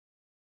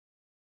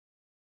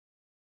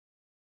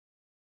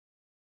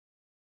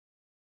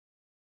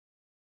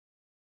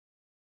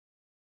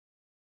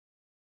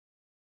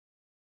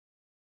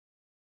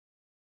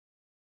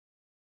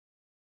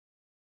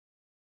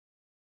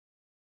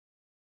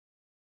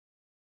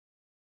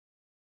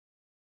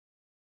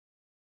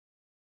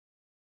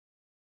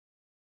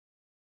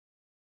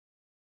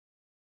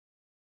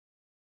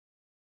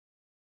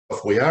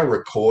We are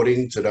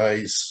recording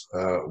today's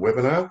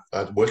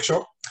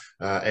workshop,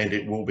 and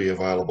it will be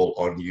available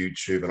on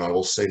YouTube, and I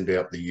will send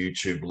out the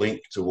YouTube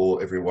link to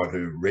everyone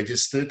who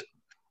registered,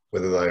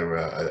 whether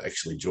they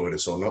actually joined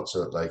us or not,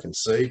 so that they can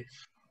see.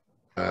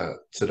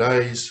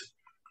 Today's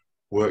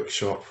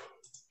workshop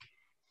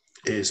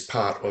is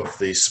part of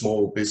the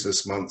Small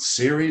Business Month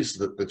series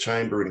that the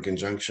Chamber, in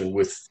conjunction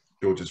with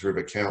Georges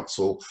River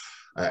Council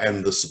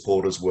and the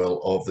support as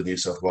well of the New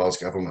South Wales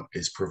Government,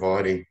 is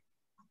providing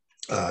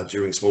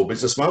during Small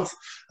Business Month.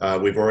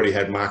 We've already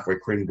had Mark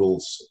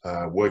McCrindle's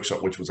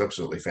workshop, which was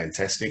absolutely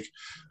fantastic.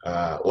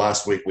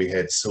 Last week we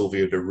had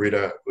Sylvia de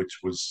Ritter, which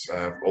was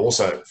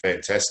also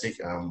fantastic.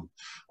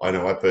 I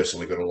know I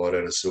personally got a lot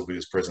out of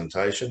Sylvia's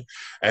presentation,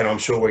 and I'm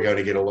sure we're going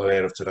to get a lot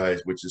out of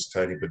today's, which is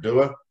Tony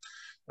Baddour,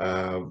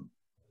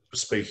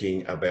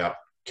 speaking about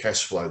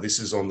cash flow. This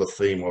is on the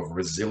theme of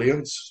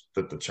resilience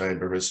that the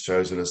Chamber has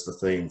chosen as the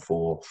theme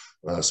for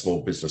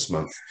Small Business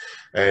Month.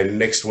 And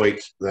next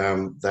week,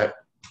 that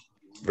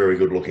very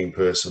good looking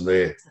person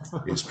there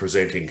is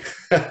presenting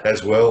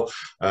as well,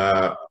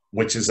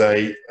 which is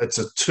it's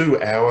a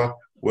 2-hour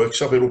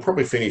workshop. It'll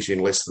probably finish in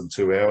less than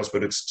 2 hours,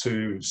 but it's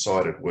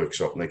two-sided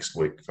workshop next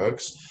week,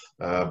 folks.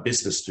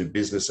 Business to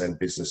business and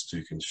business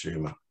to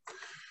consumer.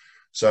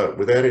 So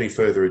without any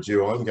further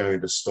ado, I'm going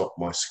to stop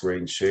my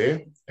screen share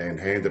and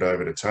hand it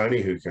over to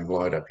Tony, who can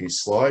light up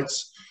his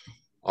slides.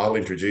 I'll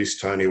introduce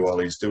Tony while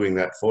he's doing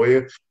that for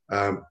you.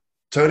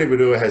 Tony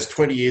Baddour has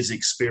 20 years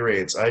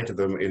experience, 8 of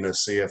them in a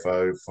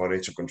CFO,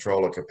 financial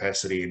controller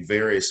capacity in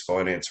various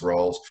finance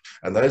roles,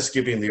 and those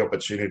give him the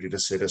opportunity to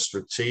set a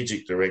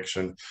strategic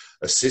direction,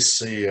 assist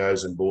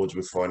CEOs and boards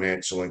with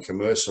financial and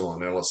commercial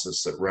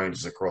analysis that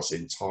ranges across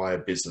entire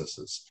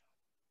businesses.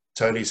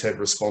 Tony's had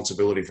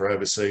responsibility for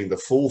overseeing the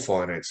full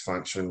finance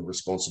function,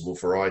 responsible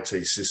for IT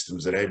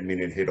systems and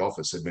admin and head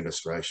office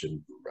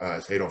administration,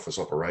 head office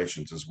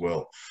operations as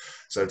well.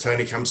 So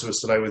Tony comes to us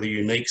today with a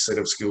unique set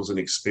of skills and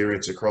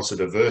experience across a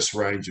diverse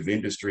range of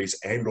industries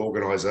and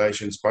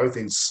organisations, both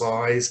in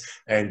size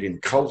and in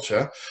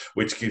culture,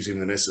 which gives him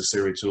the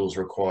necessary tools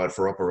required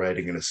for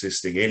operating and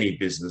assisting any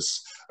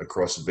business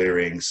across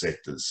varying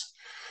sectors.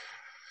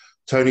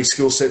 Tony's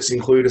skill sets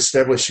include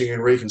establishing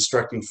and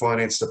reconstructing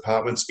finance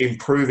departments,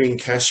 improving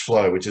cash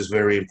flow, which is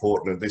very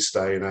important at this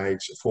day and age,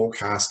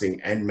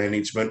 forecasting and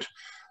management,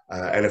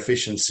 and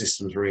efficient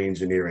systems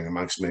re-engineering,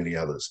 amongst many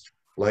others.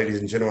 Ladies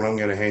and gentlemen, I'm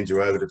going to hand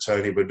you over to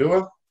Tony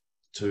Baddour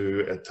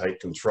to take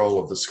control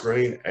of the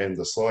screen and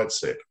the slide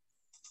set.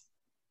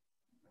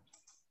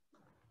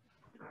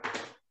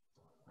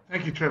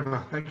 Thank you,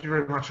 Trevor. Thank you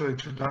very much for the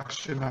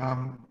introduction.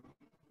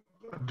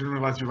 I didn't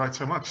realise you write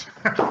so much.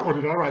 Or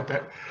did I write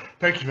that?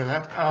 Thank you for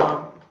that.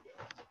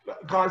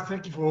 Guys,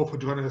 thank you all for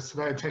joining us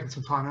today and taking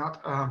some time out.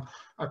 I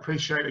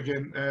appreciate,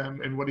 again,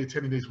 everybody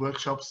attending these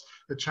workshops.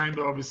 The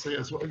Chamber, obviously,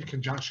 as well, in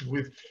conjunction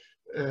with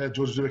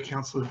Georges River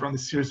Council, have run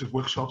this series of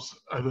workshops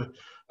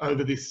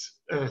over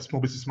this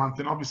Small Business Month.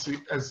 And obviously,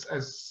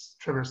 as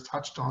Trevor has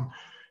touched on,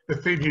 the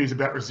theme here is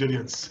about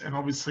resilience. And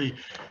obviously,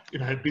 you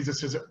know,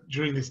 businesses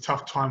during this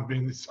tough time,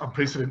 being this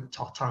unprecedented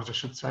tough times, I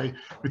should say,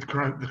 with the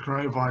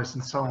coronavirus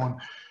and so on,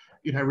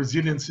 you know,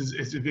 resilience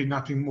is been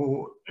nothing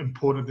more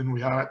important than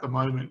we are at the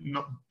moment.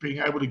 Not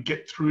being able to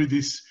get through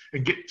this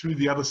and get through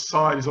the other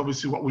side is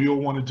obviously what we all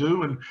want to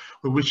do, and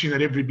we're wishing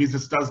that every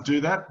business does do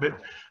that. But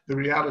the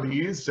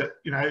reality is that,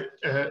 you know,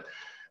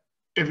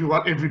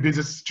 every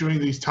business during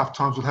these tough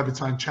times will have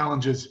its own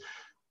challenges.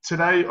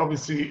 Today,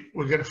 obviously,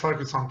 we're going to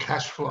focus on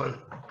cash flow,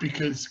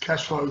 because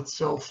cash flow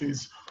itself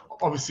is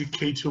obviously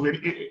key to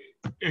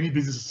any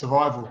business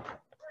survival.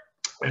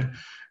 And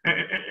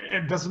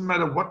it doesn't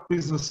matter what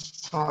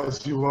business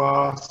size you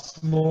are,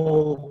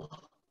 small,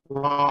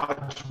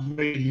 large,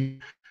 medium,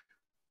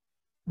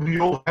 we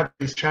all have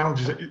these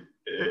challenges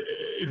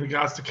in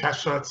regards to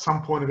cash flow at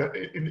some point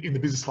in the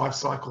business life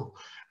cycle.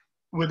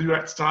 Whether you're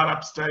at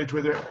startup stage,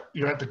 whether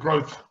you're at the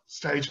growth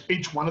stage,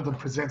 each one of them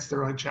presents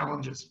their own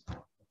challenges.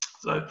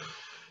 So,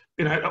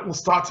 you know, we'll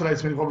start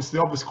today's meeting. Obviously,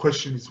 the obvious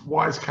question is,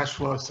 why is cash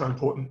flow so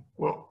important?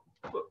 Well,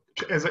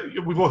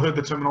 we've all heard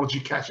the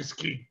terminology, cash is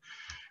king.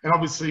 And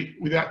obviously,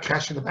 without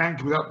cash in the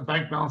bank, without the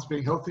bank balance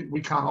being healthy,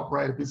 we can't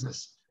operate a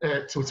business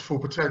to its full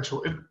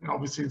potential. And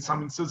obviously, in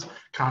some instances,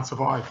 can't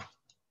survive.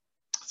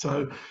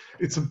 So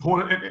it's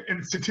important.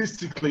 And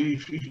statistically,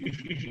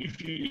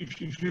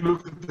 if you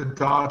look at the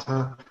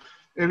data,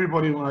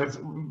 everybody knows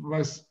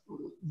one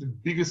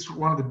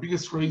of the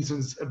biggest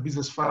reasons a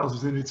business fails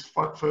is in its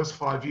first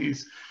 5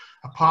 years,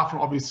 apart from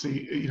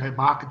obviously, you know,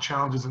 market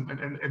challenges and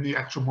the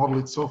actual model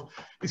itself,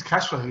 is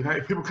cash flow. You know,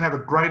 if people can have a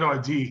great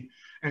idea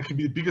and it can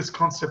be the biggest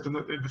concept and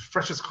the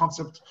freshest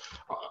concept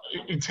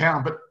in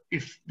town, but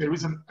if there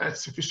isn't a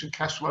sufficient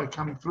cash flow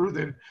coming through,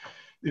 then,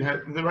 you know,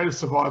 the rate of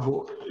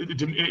survival, it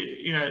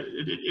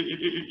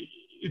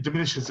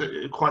diminishes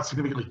quite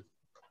significantly.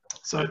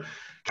 So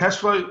cash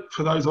flow,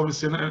 for those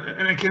obviously,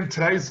 and again,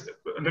 today's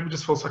let me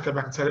just also go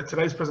back and say that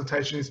today's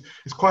presentation is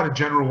quite a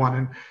general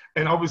one,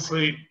 and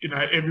obviously, you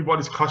know,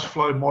 everybody's cash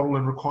flow model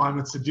and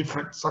requirements are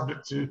different,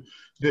 subject to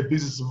their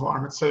business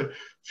environment. So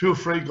feel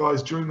free,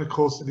 guys, during the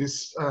course of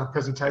this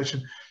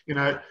presentation, you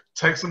know,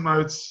 take some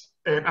notes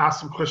and ask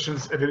some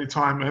questions at any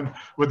time, and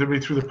whether it be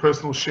through the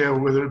personal share or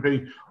whether it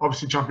be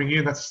obviously jumping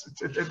in,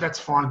 that's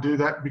fine. Do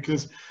that,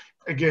 because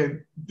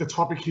again, the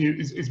topic here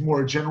is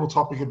more a general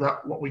topic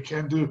about what we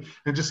can do,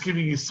 and just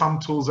giving you some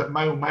tools that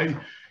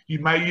you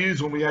may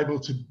use when we're able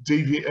to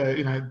deviate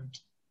a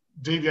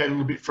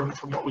little bit from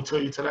what we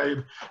tell you today,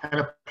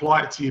 and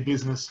apply it to your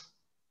business.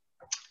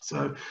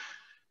 So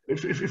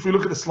if we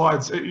look at the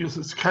slides,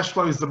 cash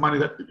flow is the money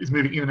that is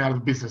moving in and out of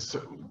the business.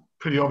 So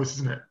pretty obvious,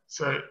 isn't it?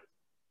 So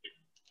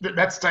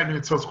that statement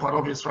itself is quite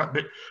obvious, right?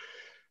 But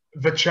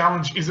the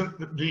challenge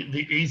isn't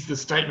the ease of the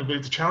statement,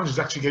 but the challenge is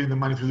actually getting the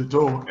money through the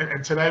door.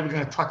 And today we're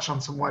going to touch on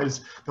some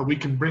ways that we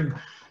can bring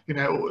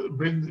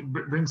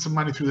some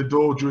money through the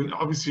door during,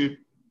 obviously,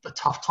 a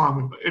tough time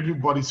when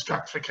everybody's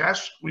strapped for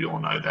cash. We all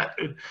know that.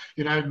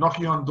 You know,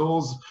 knocking on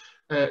doors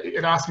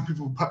and asking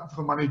people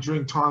for money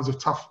during times of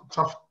tough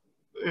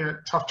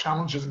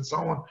challenges and so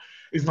on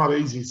is not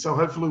easy. So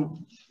hopefully,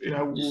 you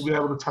know, we'll be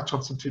able to touch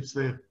on some tips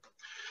there.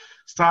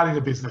 Starting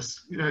a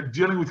business, you know,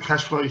 dealing with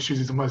cash flow issues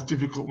is the most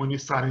difficult when you're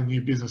starting a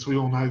new business. We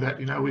all know that.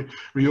 You know,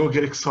 we all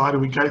get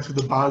excited. We go through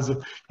the buzz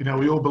of, you know,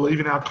 we all believe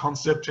in our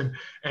concept, and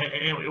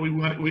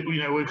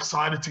we're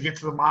excited to get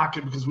to the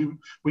market because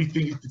we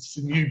think it's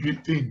a new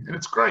big thing, and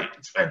it's great.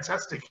 It's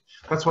fantastic.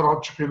 That's what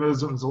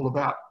entrepreneurship is all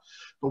about.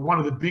 But one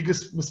of the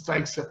biggest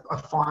mistakes that I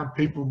find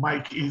people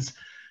make is,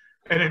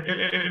 and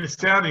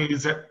astounding,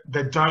 is that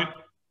they don't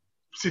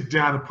sit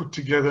down and put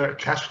together a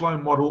cash flow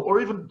model,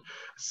 or even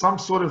some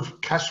sort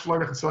of cash flow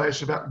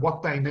reconciliation about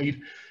what they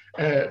need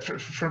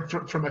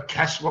from a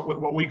cash,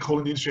 what we call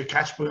in the industry a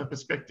cash burn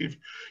perspective.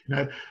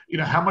 You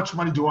know, how much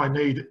money do I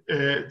need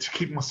to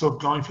keep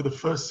myself going for the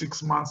first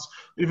 6 months,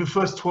 even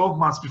first 12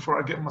 months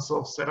before I get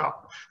myself set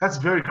up? That's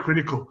very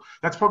critical.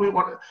 That's probably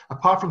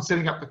apart from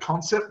setting up the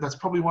concept, that's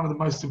probably one of the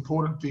most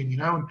important things. You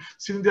know, and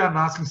sitting down and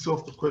asking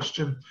yourself the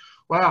question,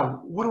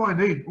 wow, what do I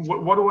need?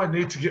 What do I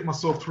need to get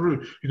myself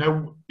through? You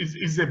know,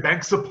 is there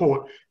bank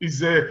support? Is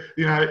there,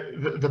 you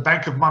know, the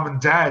bank of mum and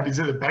dad? Is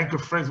there the bank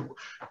of friends?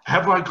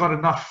 Have I got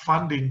enough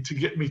funding to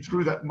get me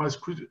through that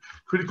most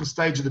critical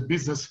stage of the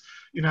business,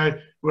 you know,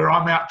 where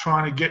I'm out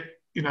trying to get,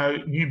 you know,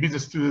 new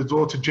business through the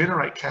door to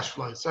generate cash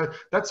flow? So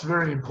that's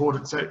very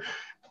important. So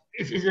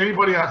if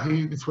anybody out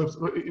here in this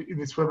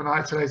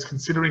webinar today is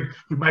considering,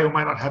 who may or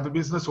may not have a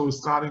business, or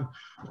is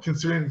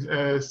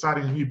considering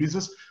starting a new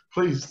business,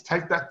 please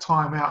take that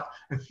time out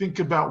and think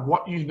about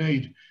what you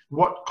need,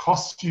 what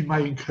costs you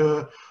may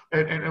incur,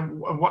 and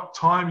what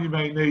time you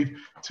may need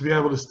to be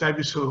able to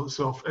establish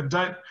yourself. And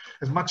don't,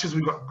 as much as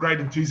we've got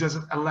great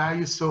enthusiasm, allow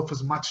yourself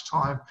as much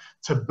time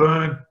to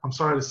burn, I'm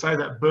sorry to say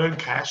that, burn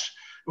cash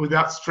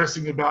without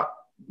stressing about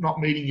not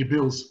meeting your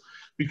bills.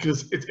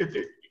 Because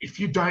if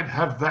you don't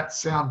have that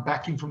sound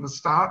backing from the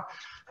start,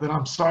 then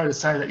I'm sorry to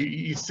say that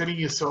you're setting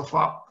yourself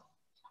up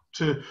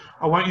to,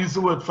 I won't use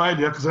the word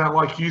failure because I don't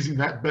like using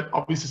that, but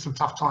obviously some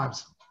tough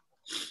times.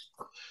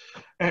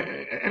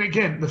 And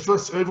again,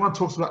 everyone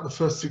talks about the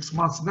first 6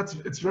 months, and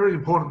it's very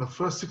important. The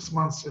first 6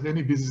 months of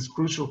any business is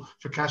crucial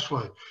for cash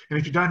flow. And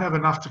if you don't have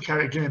enough to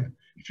carry,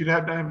 if you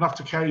don't have enough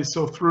to carry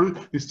yourself through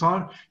this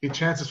time, your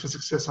chances for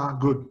success aren't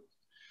good.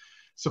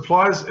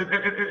 Suppliers,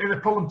 and the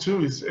problem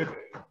too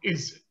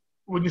is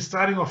when you're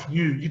starting off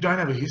new, you don't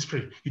have a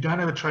history. You don't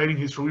have a trading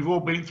history. We've all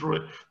been through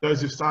it,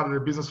 those who've started a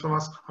business from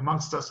us,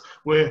 amongst us,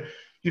 where,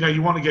 you know,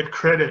 you want to get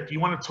credit. You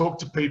want to talk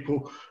to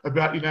people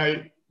about, you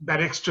know, that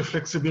extra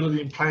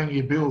flexibility in paying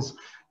your bills.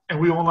 And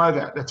we all know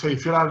that. That's why you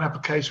fill out an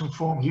application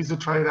form. Here's a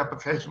trade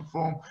application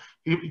form.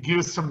 Give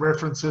us some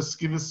references,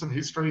 give us some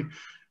history.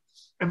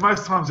 And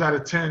most times out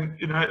of 10,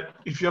 you know,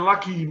 if you're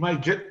lucky, you may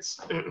get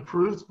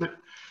approved, but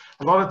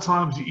a lot of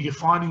times you're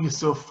finding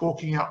yourself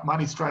forking out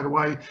money straight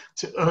away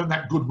to earn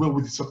that goodwill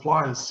with your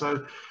suppliers.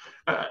 So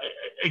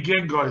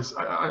again, guys,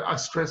 I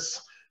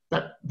stress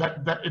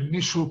that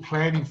initial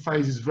planning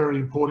phase is very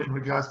important in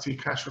regards to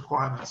your cash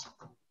requirements.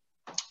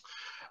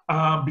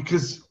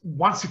 Because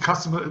once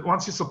your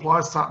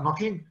suppliers start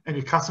knocking and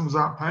your customers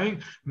aren't paying,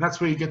 and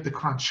that's where you get the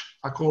crunch.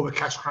 I call it the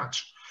cash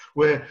crunch,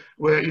 where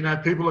you know,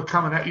 people are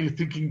coming at you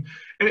thinking,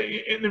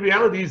 and the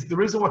reality is the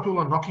reason why people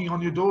are knocking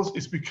on your doors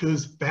is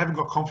because they haven't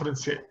got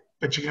confidence yet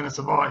that you're going to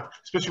survive,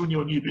 especially when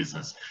you're a new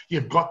business.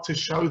 You've got to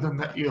show them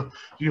that you're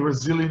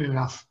resilient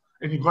enough,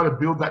 and you've got to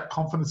build that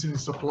confidence in your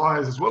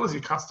suppliers as well as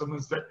your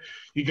customers that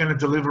you're going to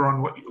deliver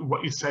on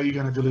what you say you're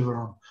going to deliver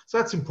on. So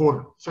that's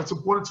important. So it's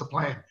important to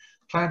plan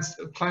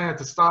at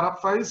the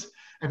startup phase,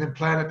 and then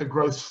plan at the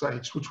growth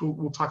stage, which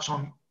we'll touch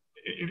on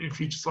in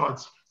future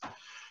slides.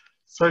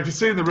 So if you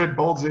see in the red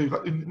bolds there,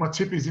 my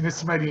tip is, in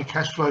estimating your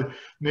cash flow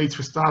needs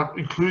for startup,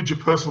 include your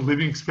personal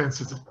living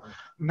expenses.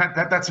 And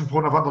that's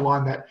important. I've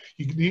underlined that.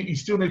 You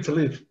still need to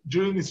live.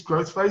 During this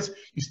growth phase,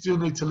 you still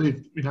need to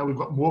live. You know, we've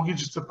got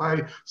mortgages to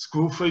pay,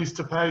 school fees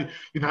to pay,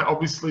 you know,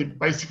 obviously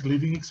basic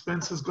living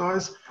expenses,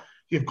 guys.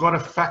 you've got to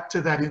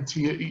factor that into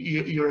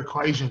your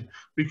equation,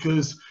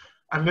 because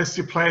unless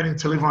you're planning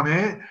to live on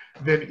air,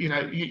 then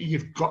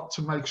you've got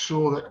to make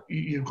sure that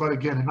you've got,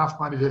 again, enough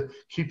money to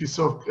keep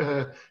yourself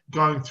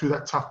going through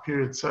that tough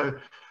period. So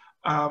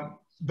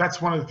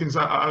that's one of the things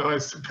I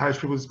always encourage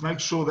people, is make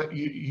sure that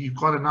you've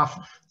got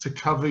enough to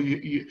cover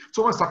it's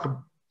almost like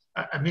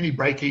a mini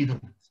break even.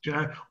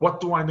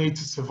 What do I need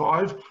to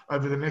survive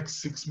over the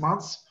next 6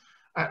 months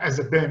as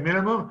a bare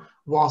minimum,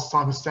 whilst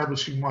I'm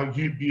establishing my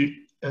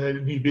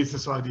new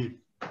business idea?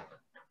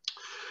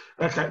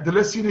 Okay, the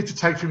less you need to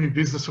take from your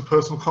business for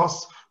personal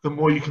costs, the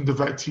more you can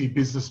devote to your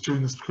business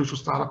during this crucial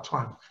startup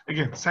time.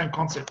 Again, same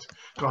concept,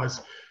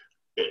 guys.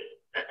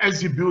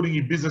 As you're building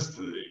your business,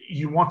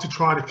 you want to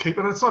try to keep,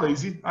 and it's not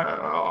easy.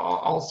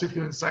 I'll sit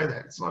here and say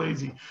that it's not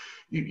easy.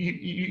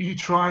 You're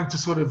trying to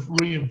sort of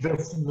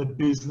reinvest in the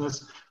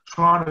business,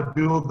 trying to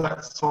build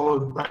that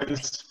solid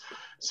base.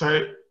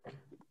 So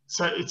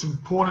it's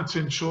important to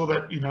ensure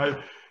that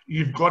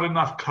you've got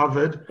enough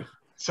covered,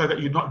 so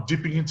that you're not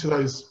dipping into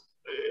those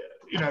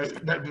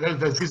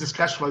those business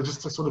cash flow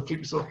just to sort of keep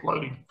yourself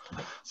floating.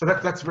 So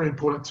that's very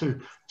important too.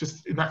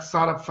 Just in that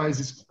startup phase,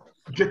 is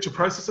get your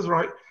processes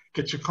right,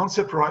 get your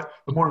concept right,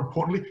 but more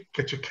importantly,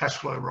 get your cash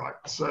flow right.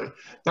 So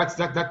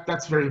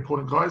that's very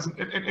important, guys.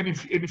 And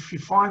if you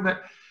find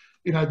that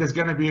there's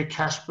going to be a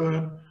cash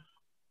burn,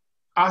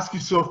 ask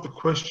yourself the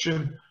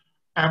question: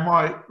 am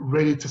I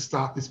ready to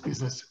start this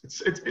business?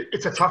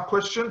 It's a tough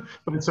question,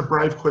 but it's a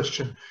brave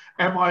question.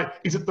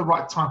 Is it the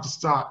right time to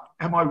start?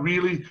 Am I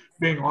really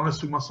being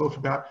honest with myself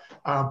about,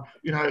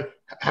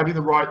 having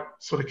the right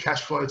sort of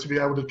cash flow to be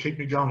able to keep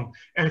me going?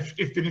 And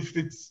if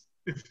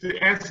the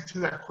answer to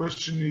that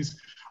question is,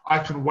 I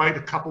can wait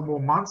a couple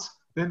more months,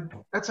 then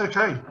that's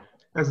okay.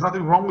 There's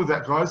nothing wrong with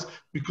that, guys,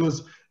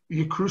 because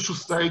your crucial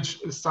stage,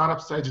 the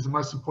startup stage, is the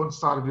most important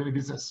start of any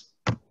business.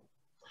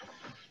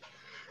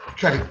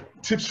 Okay,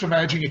 tips for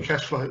managing your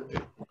cash flow.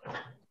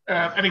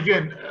 And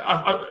again,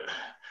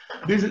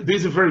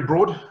 these are very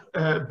broad.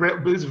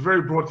 These are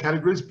very broad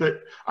categories,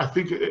 but I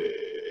think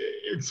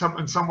in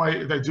some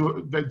way they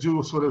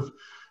do sort of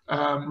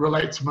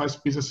relate to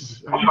most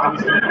businesses.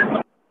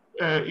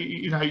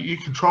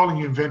 You're controlling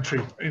your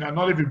inventory.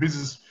 Not every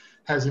business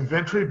has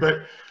inventory,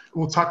 but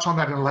we'll touch on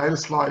that in a later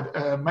slide.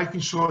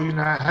 Making sure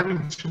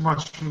having too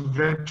much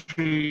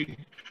inventory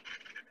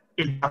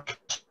in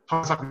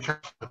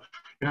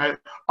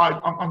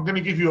I'm going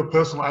to give you a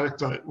personal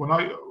anecdote. When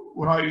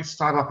I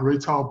started up a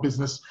retail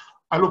business,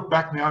 I look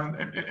back now,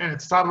 and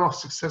it started off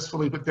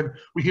successfully, but then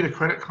we hit a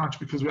credit crunch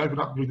because we opened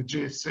up during the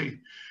GFC.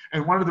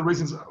 And one of the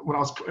reasons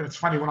it's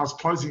funny, when I was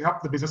closing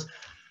up the business,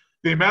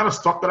 the amount of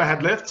stock that I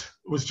had left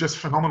was just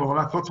phenomenal. And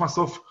I thought to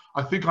myself,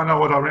 I think I know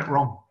what I went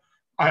wrong.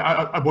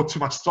 I bought too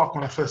much stock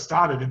when I first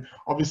started, and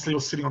obviously it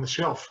was sitting on the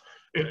shelf.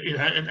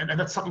 And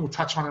that's something we'll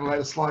touch on in a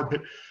later slide.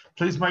 But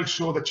please make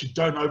sure that you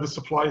don't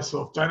oversupply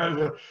yourself.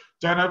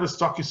 Don't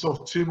overstock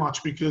yourself too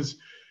much, because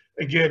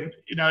again,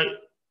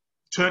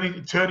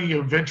 turning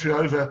your inventory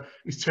over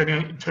is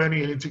turning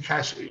it into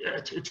cash.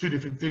 Two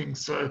different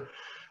things. So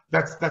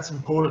that's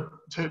important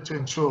to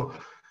ensure.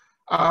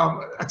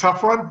 A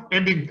tough one,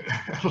 ending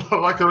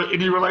like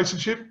any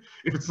relationship.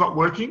 If it's not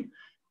working,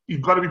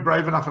 you've got to be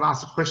brave enough and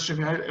ask the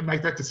question, and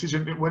make that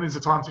decision. When is the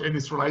time to end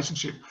this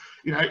relationship?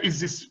 Is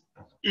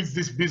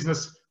this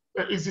business,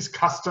 is this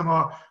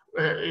customer,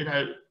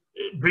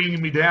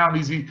 bringing me down?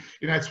 Is he,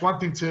 it's one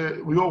thing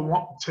we all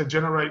want to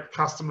generate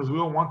customers. We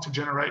all want to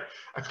generate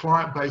a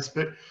client base,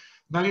 but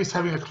no use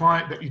having a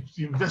client that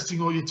you're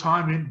investing all your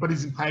time in, but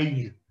isn't paying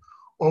you,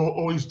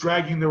 or he's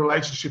dragging the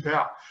relationship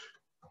out.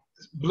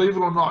 Believe it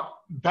or not,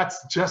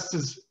 that's just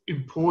as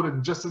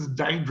important, just as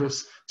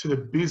dangerous to the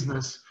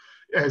business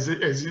as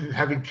in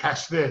having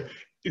cash there.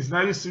 It's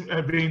no use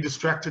being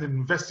distracted and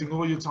investing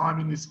all your time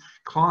in this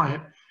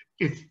client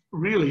if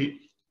really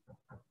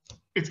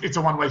it's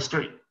a one-way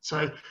street.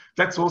 So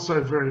that's also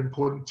a very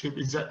important tip,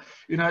 is that,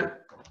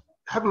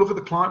 have a look at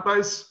the client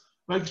base,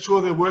 make sure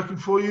they're working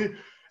for you,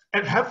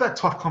 and have that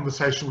tough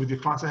conversation with your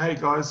clients. Say, hey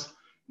guys,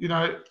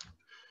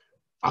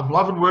 I'm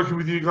loving working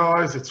with you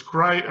guys. It's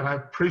great, and I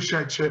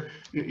appreciate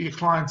your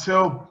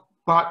clientele.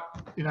 But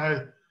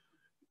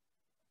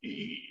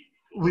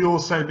we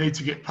also need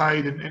to get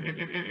paid, and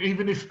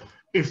even if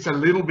it's a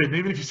little bit, and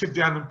even if you sit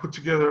down and put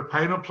together a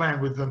payment plan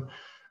with them,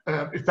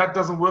 if that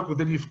doesn't work, well,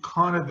 then you've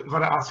kind of got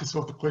to ask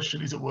yourself the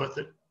question: is it worth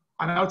it?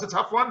 I know it's a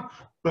tough one,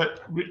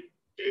 but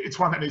it's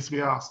one that needs to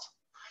be asked.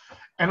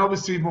 And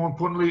obviously, more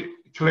importantly,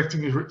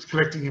 collecting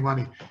your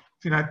money.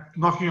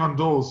 Knocking on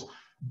doors,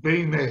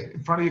 being there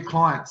in front of your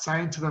client,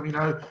 saying to them,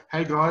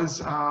 hey guys,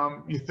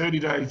 your 30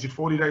 days, your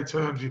 40-day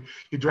terms,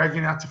 you're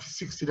dragging out to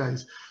 60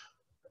 days.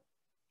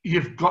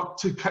 You've got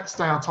to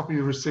stay on top of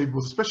your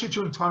receivables, especially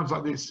during times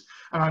like this.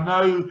 And I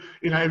know,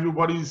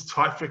 everybody's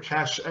tight for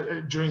cash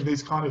during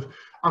these kind of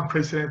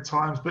unprecedented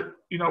times, but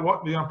you know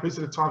what? The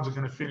unprecedented times are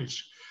going to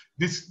finish.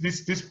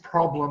 This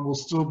problem will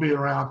still be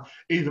around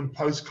even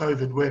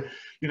post-COVID, where,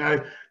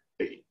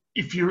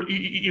 if your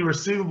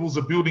receivables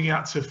are building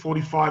out to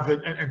 45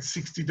 and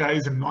 60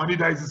 days and 90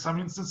 days in some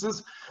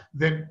instances,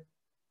 then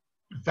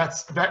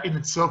that in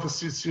itself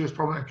is a serious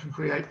problem and can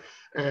create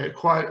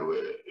quite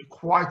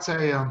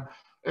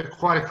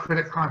a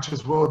credit crunch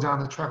as well down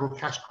the track, or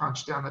cash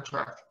crunch down the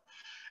track.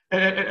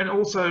 And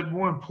also,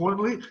 more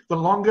importantly, the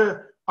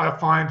longer I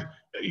find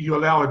you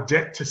allow a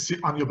debt to sit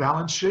on your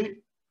balance sheet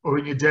or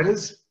in your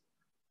debtors,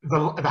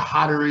 the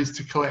harder it is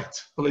to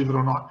collect, believe it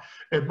or not.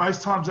 And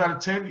most times out of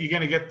 10, you're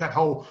going to get that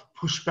whole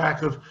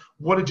pushback of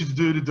what did you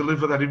do to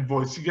deliver that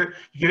invoice? You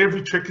get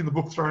every trick in the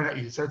book thrown at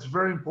you. So it's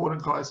very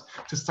important, guys,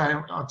 to stay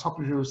on top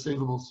of your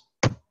receivables.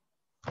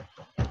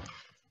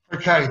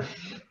 Okay,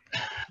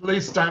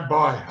 lease, don't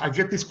buy. I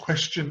get this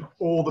question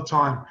all the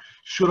time.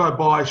 Should I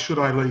buy? Should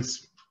I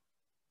lease?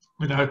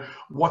 You know,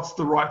 what's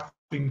the right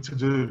thing to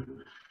do?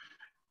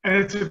 And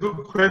it's a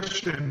good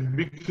question,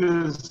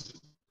 because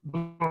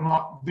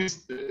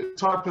this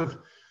type of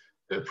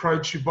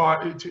approach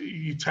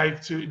you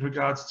take to in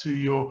regards to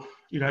your,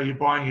 you're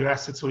buying your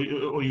assets or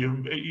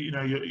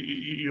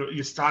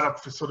your startup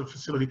for sort of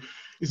facility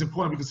is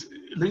important, because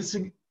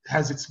leasing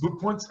has its good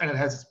points and it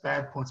has its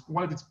bad points. But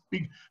one of its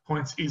big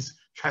points is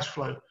cash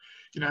flow.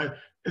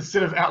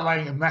 Instead of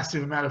outlaying a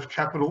massive amount of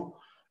capital,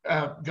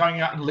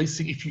 going out and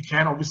leasing, if you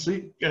can,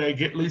 obviously,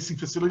 get leasing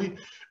facility,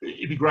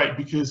 it'd be great,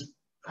 because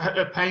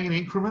paying in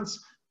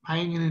increments,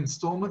 paying in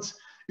installments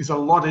is a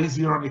lot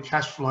easier on your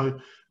cash flow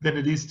than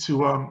it is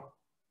to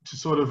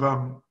sort of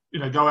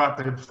go out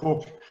there and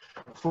fork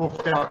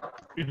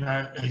out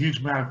a huge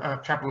amount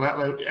of capital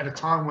outlay at a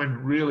time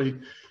when really,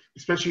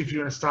 especially if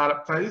you're in a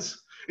startup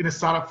phase. In a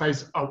startup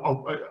phase,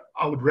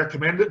 I would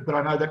recommend it, but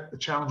I know that the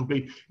challenge will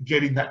be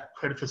getting that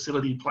credit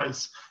facility in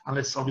place,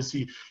 unless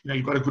obviously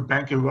you've got a good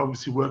banker who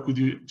obviously work with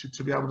you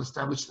to be able to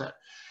establish that.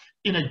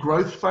 In a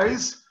growth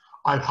phase,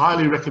 I'd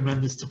highly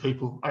recommend this to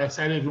people. I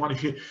say to everyone,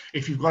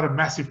 if you've got a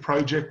massive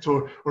project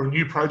or a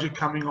new project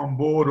coming on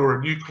board, or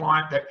a new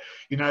client that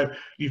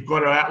you've got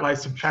to outlay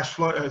some cash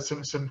flow,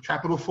 some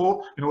capital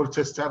for in order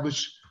to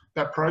establish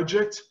that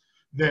project,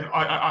 then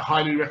I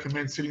highly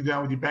recommend sitting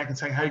down with your bank and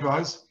saying, hey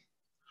guys,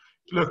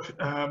 look,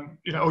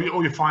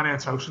 or your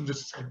finance, I shouldn't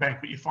just say bank,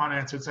 but your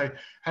finance would say,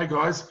 hey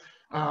guys,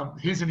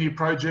 here's a new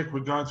project. We're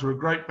going through a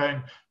great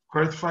bang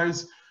growth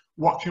phase.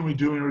 What can we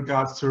do in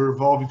regards to a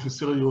revolving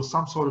facility or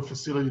some sort of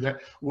facility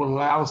that will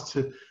allow us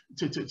to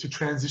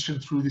transition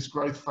through this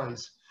growth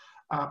phase?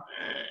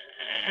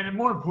 And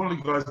more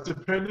importantly, guys,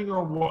 depending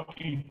on what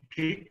you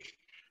pick,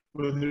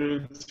 whether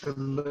it's a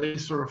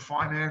lease or a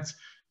finance,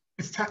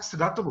 it's tax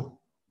deductible.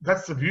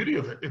 That's the beauty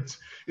of it. It's,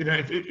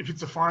 if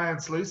it's a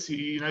finance lease,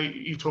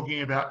 you're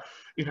talking about,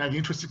 the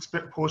interest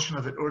expense portion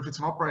of it, or if it's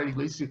an operating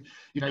lease,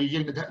 you're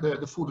getting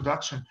the full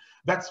deduction.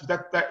 That's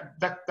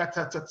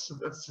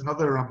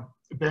another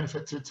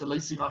benefit to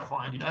leasing, I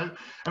find, and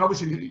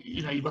obviously,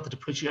 you've got the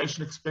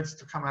depreciation expense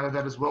to come out of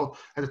that as well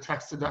as a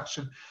tax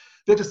deduction.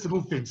 They're just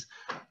little things.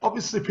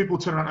 Obviously, people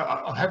turn around.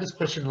 I had this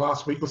question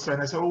last week or so,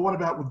 and they say, well, what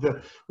about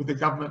with the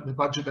government and the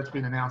budget that's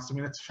been announced? I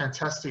mean, it's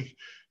fantastic,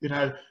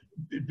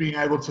 being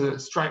able to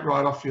straight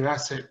write off your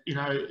asset,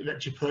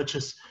 that you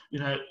purchase,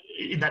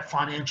 in that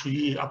financial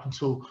year up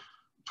until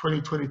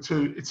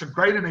 2022. It's a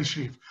great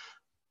initiative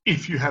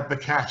if you have the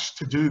cash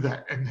to do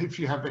that. And if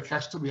you have the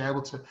cash to be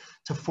able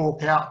to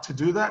fork out to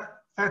do that,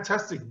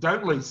 fantastic.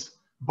 Don't lease,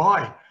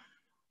 buy.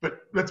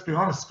 But let's be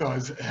honest,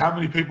 guys, how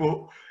many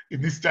people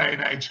in this day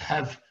and age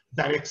have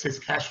that excess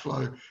cash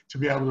flow to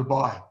be able to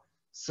buy?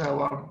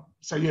 So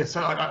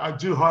I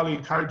do highly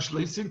encourage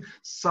leasing,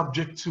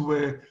 subject to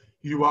where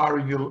you are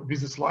in your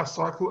business life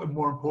cycle, and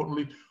more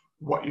importantly,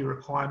 what your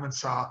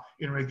requirements are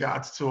in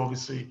regards to,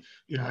 obviously,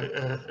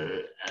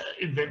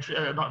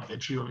 inventory, not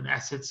inventory, or in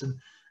assets and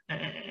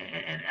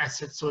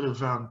asset sort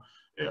of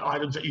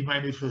items that you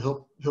may need for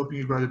helping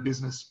you grow the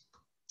business.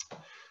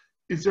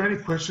 Is there any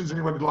questions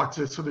anyone would like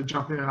to sort of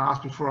jump in and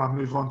ask before I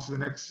move on to the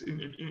next,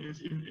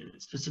 in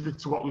specific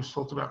to what we've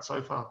talked about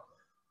so far?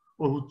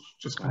 Or we'll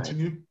just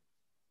continue?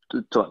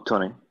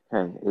 Tony,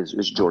 hey,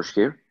 it's George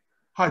here.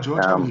 Hi,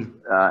 George. How are you?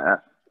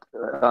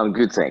 I'm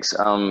good, thanks.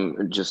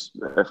 Just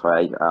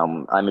FYI,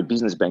 I'm a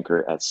business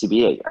banker at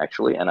CBA,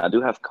 actually, and I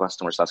do have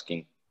customers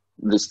asking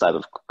this type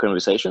of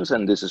conversations,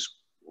 and this is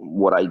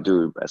what I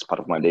do as part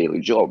of my daily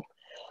job.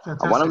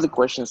 One of the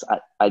questions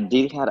I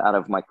did have out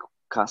of my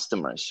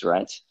customers,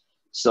 right?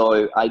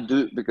 So I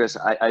do, because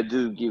I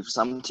do give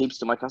some tips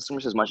to my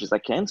customers as much as I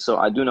can. So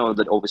I do know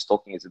that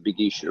overstocking is a big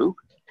issue,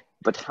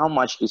 but how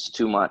much is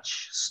too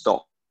much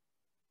stock?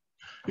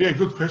 Yeah,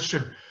 good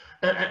question.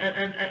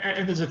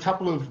 And there's a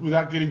couple of,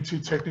 without getting too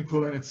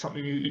technical, and it's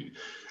something,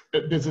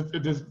 there's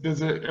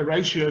a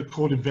ratio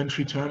called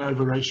inventory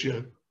turnover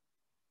ratio,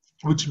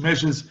 which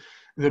measures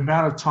the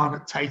amount of time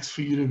it takes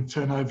for you to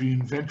turn over your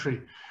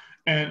inventory.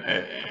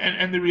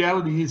 And the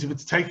reality is, if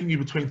it's taking you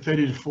between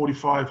 30 to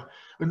 45,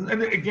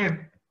 and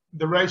again,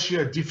 the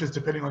ratio differs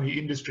depending on your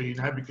industry,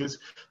 because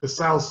the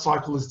sales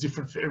cycle is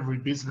different for every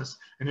business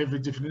and every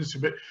different industry.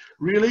 But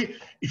really,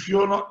 if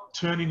you're not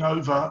turning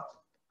over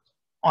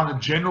on a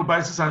general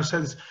basis, I say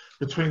this,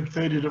 between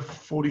 30 to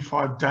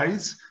 45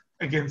 days,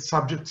 again,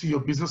 subject to your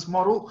business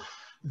model,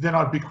 then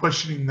I'd be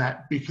questioning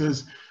that,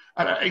 because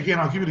Again,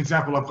 I'll give you an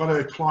example. I've got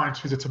a client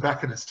who's a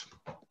tobacconist,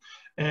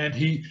 and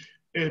he,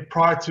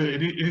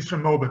 he's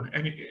from Melbourne,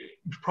 and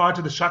prior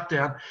to the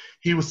shutdown,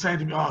 he was saying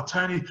to me, "Oh,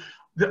 Tony,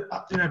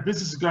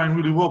 business is going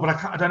really well, but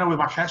I don't know where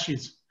my cash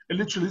is." And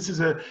literally, this is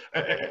a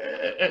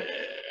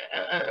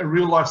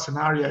real life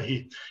scenario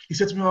here. He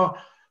said to me, "Oh,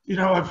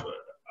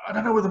 I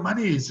don't know where the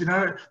money is.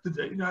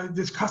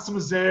 There's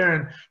customers there,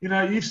 and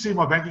you've seen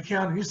my bank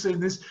account, and you've seen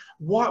this.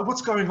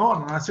 What's going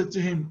on?" And I said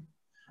to him,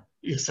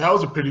 "Your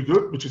sales are pretty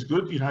good, which is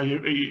good.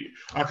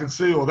 I can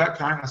see all that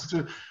going." I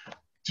said,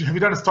 "Have you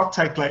done a stock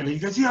take lately?" He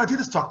goes, "Yeah, I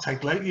did a stock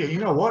take lately. Yeah, you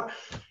know what?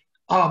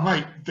 Oh,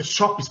 mate, the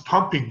shop is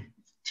pumping,"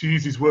 to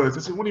use his words. I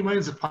said, "What do you mean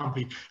is it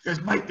pumping?" He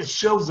goes, "Mate, the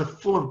shelves are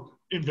full of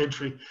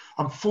inventory.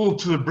 I'm full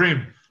to the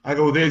brim." I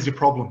go, "Well, there's your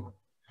problem."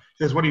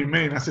 He goes, "What do you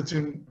mean?" I said to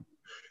him,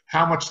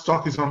 "How much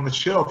stock is on the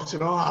shelf?" He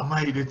said, "Oh,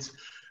 mate,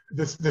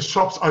 the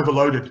shop's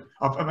overloaded.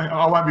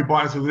 I won't be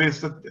buying some of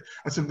this."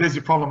 I said, "There's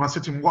your problem." I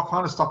said to him, "What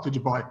kind of stock did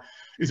you buy?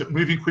 Is it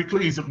moving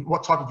quickly?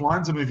 What type of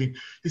lines are moving?"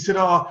 He said,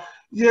 "Oh,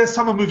 yeah,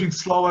 some are moving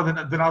slower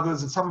than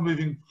others, and some are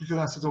moving quicker."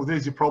 I said, "Oh,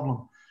 there's your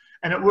problem."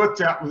 And it worked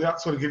out, without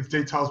sort of getting into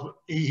details, but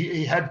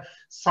he had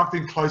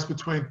something close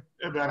between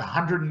about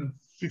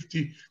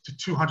 $150,000 to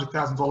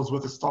 $200,000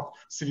 worth of stock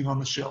sitting on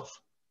the shelf.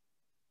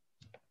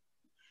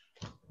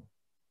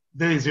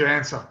 There's your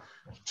answer.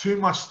 Too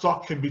much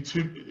stock can be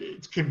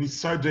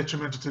so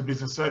detrimental to the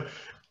business. So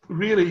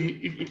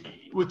really,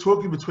 we're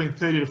talking between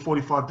 30 to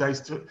 45 days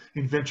to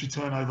inventory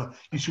turnover.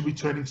 You should be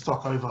turning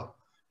stock over.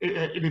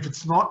 And if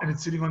it's not, and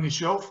it's sitting on your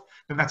shelf,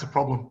 then that's a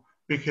problem,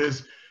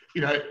 because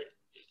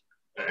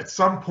at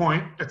some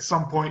point,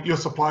 your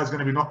supplier is going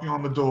to be knocking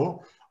on the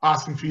door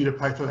asking for you to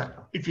pay for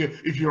that if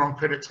you're on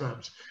credit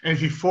terms. And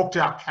if you forked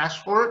out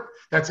cash for it,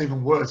 that's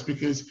even worse,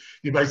 because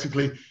you've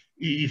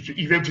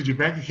emptied your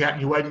bank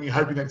account and you're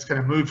hoping that it's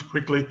going to move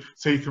quickly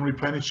so you can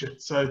replenish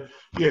it. So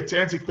yeah, to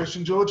answer your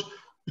question, George,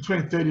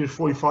 between 30 to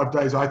 45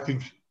 days, I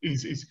think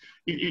is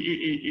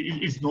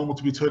normal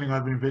to be turning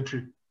over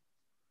inventory.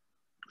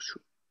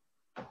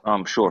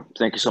 Sure.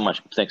 Thank you so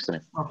much. Thanks, Tony.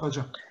 My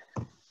pleasure.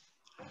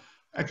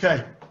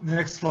 Okay,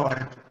 next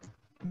slide.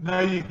 Know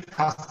your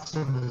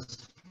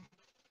customers.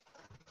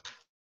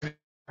 The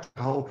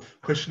whole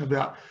question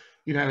about,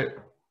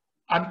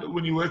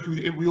 when you work with,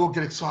 we all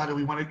get excited.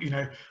 We want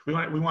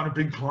to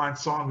bring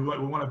clients on. We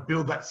want to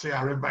build that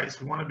CRM base.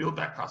 We want to build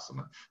that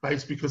customer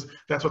base, because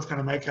that's what's going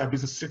to make our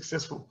business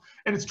successful.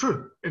 And it's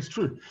true. It's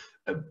true.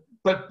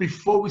 But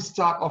before we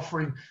start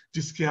offering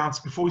discounts,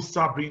 before we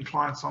start bringing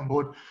clients on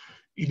board,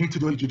 you need to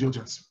do your due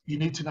diligence. You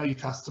need to know your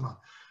customer.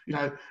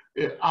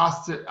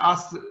 Ask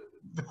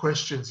the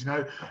questions.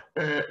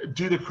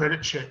 Do the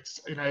credit checks.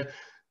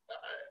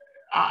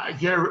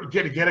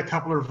 Get a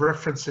couple of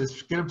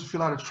references. Get them to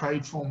fill out a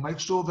trade form. Make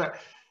sure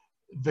that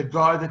the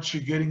guy that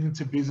you're getting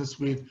into business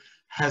with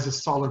has a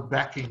solid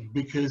backing,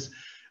 because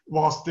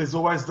whilst there's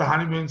always the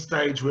honeymoon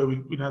stage where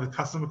the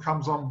customer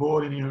comes on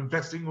board and you're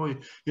investing all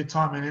your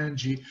time and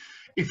energy,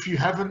 if you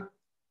haven't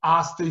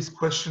asked these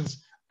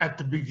questions at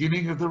the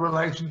beginning of the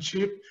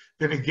relationship,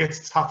 then it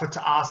gets tougher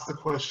to ask the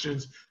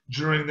questions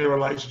during the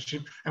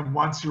relationship and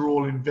once you're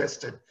all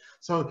invested.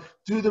 So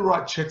do the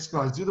right checks,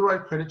 guys. Do the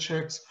right credit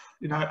checks.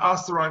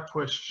 Ask the right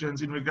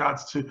questions in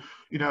regards to,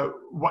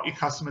 what your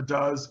customer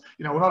does.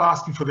 We're not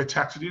asking for their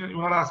tax. We're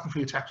not asking for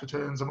your tax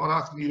returns. I'm not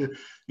asking you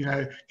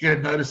to, get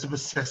a notice of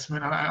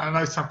assessment. I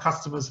know some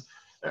customers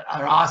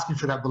are asking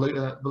for that, believe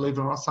it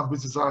or not. Some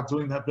businesses are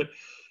doing that, but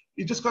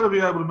you just got to be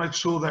able to make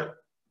sure that,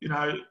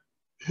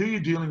 who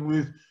you're dealing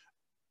with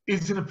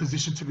is in a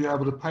position to be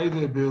able to pay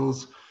their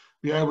bills,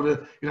 be able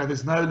to,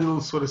 there's no little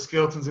sort of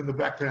skeletons in the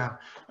background.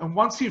 And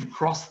once you've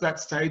crossed that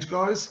stage,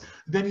 guys,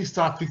 then you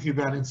start thinking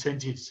about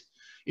incentives.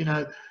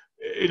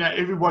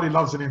 Everybody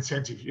loves an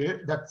incentive. Yeah,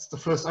 that's the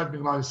first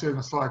opening line you see on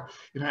the slide.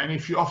 And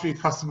if you offer your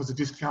customers a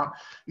discount,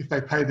 if they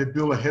pay their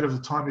bill ahead of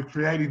the time, you're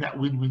creating that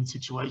win-win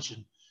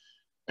situation.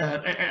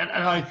 And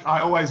I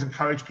always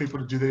encourage people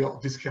to do the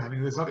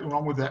discounting. There's nothing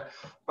wrong with that,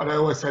 but I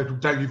always say,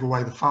 don't give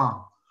away the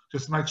farm.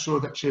 Just make sure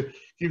that you're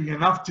giving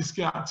enough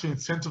discount to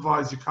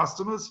incentivize your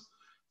customers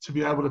to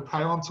be able to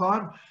pay on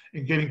time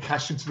and getting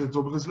cash into the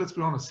door. Because let's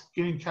be honest,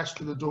 getting cash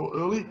to the door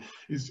early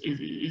is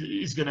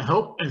going to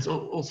help, and it's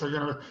also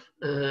going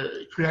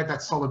to create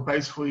that solid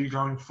base for you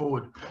going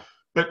forward.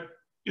 But,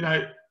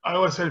 I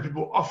always say to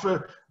people,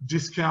 offer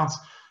discounts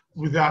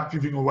without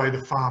giving away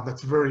the farm.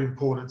 That's very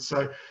important.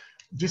 So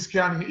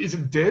discounting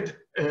isn't dead.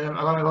 I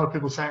know a lot of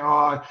people saying,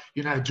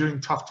 during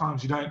tough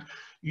times, you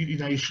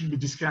shouldn't be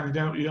discounting.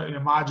 Your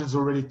margins are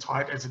already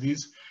tight as it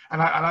is.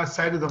 And I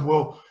say to them,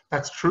 well,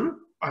 that's true.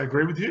 I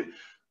agree with you.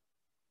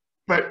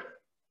 But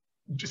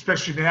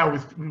especially now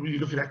when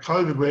you're looking at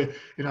COVID, where,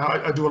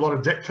 I do a lot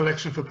of debt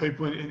collection for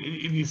people and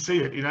you see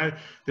it,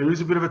 there is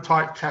a bit of a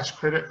tight cash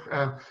credit,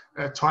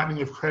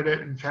 tightening of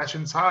credit and cash,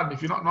 and it's hard. And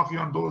if you're not knocking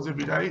on doors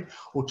every day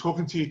or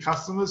talking to your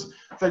customers,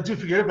 they do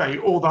forget about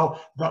you, or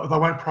they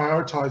won't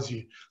prioritize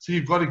you. So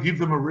you've got to give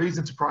them a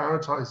reason to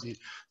prioritize you,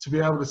 to be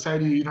able to say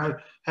to you,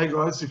 hey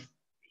guys,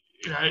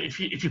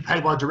 if you pay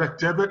by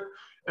direct debit,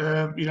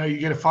 you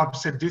get a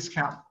 5%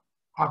 discount.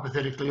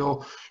 hypothetically,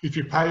 or if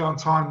you pay on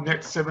time,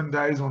 net 7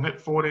 days or net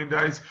 14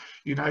 days,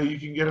 you know, you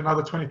can get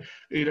another 20,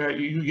 you know,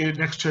 you get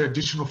an extra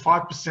additional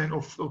 5%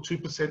 or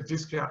 2%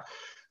 discount.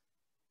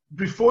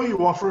 Before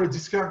you offer a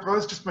discount,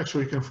 guys, just make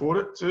sure you can afford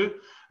it too,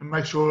 and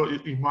make sure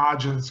your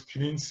margins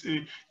can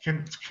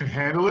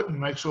handle it, and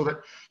make sure that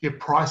your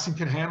pricing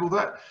can handle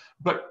that.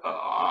 But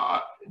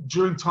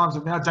during times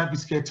of now, don't be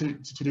scared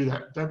to do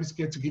that. Don't be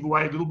scared to give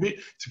away a little bit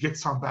to get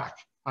some back,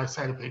 I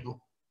say to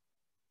people.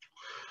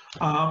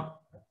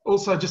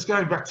 Also, just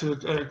going back to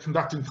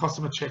conducting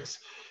customer checks.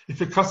 If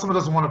the customer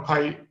doesn't want to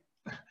pay,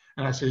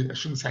 and actually I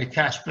shouldn't say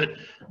cash, but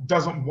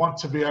doesn't want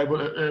to be able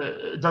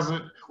to,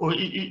 doesn't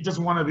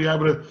want to be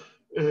able to,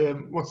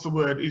 what's the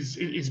word,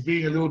 is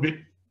being a little bit,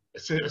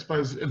 I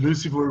suppose,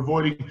 elusive or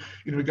avoiding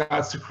in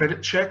regards to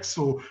credit checks,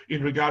 or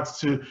in regards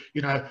to,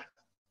 you know,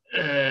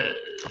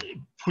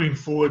 putting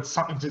forward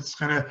something that's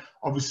going to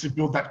obviously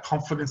build that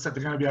confidence that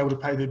they're going to be able to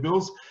pay their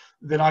bills,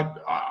 then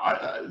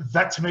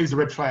that to me is a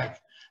red flag.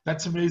 That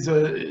to me is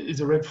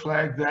a red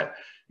flag that,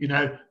 you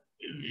know,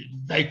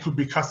 they could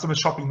be customer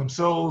shopping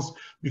themselves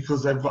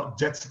because they've got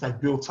debts that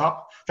they've built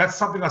up. That's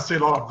something I see a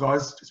lot of,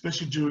 guys,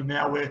 especially during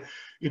now where,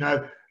 you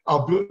know, a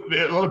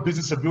lot of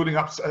businesses are building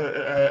up,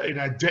 you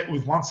know, debt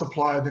with one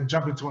supplier, then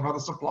jumping to another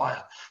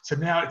supplier. So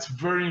now it's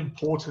very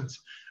important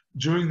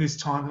during this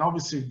time, and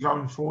obviously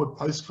going forward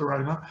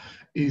post-corona,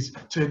 is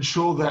to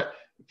ensure that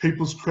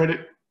people's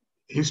credit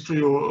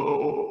history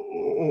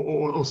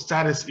or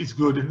status is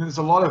good. And there's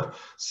a lot of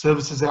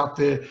services out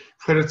there,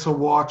 Creditor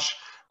Watch,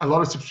 a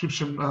lot of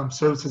subscription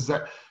services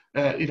that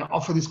you know,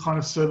 offer this kind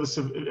of service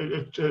of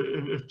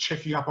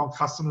checking up on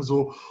customers,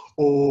 or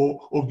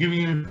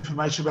giving you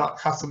information about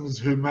customers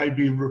who may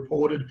be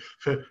reported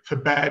for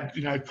bad,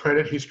 you know,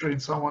 credit history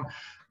and so on.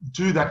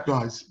 Do that,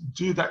 guys.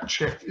 Do that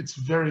check. It's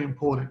very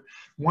important.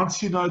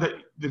 Once you know that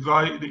the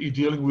guy that you're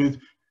dealing with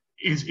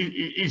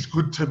is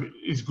good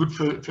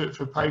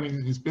for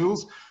paying his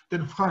bills,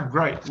 then fine,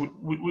 great.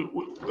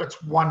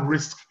 That's one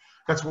risk.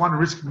 That's one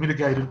risk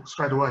mitigated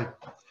straight away.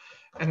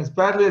 And as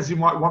badly as you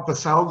might want the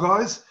sale,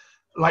 guys,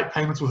 late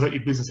payments will hurt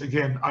your business.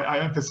 Again, I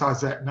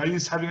emphasize that. No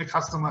use having a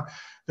customer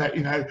that,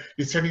 you know,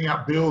 you're sending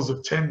out bills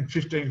of 10,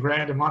 15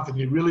 grand a month, and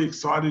you're really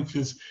excited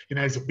because, you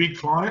know, he's a big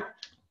client,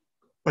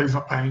 but he's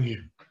not paying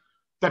you.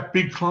 That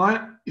big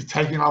client is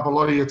taking up a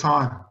lot of your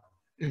time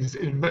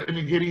in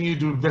getting you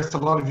to invest a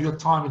lot of your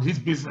time in his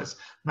business,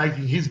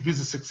 making his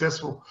business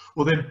successful.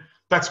 Well, then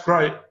that's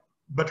great.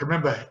 But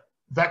remember,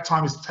 that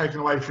time is taken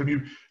away from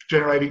you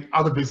generating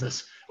other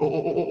business,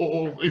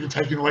 or even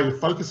taking away your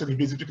focus on your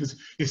business because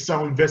you're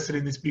so invested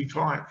in this big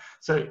client.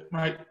 So,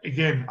 mate,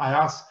 again,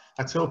 I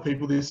tell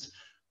people this: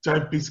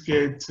 don't be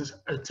scared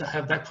to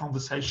have that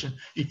conversation.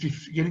 If you're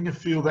getting a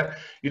feel that,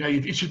 you know,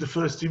 you've issued the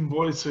first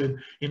invoice and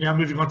you're now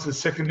moving on to the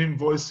second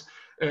invoice,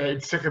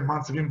 second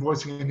month of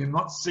invoicing, and you're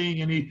not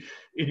seeing any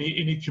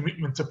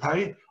commitment to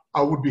pay,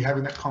 I would be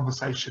having that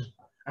conversation,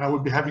 and I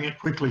would be having it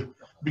quickly,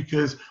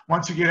 because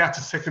once you get out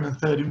to second and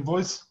third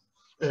invoice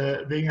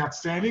being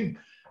outstanding,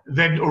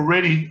 then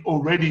already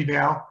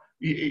now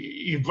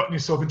you've gotten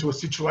yourself into a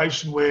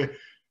situation where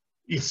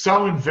you're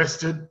so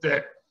invested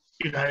that,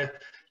 you know,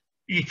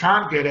 you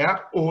can't get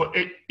out, or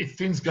if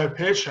things go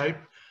pear-shaped,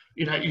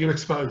 you know, you're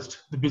exposed,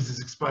 the business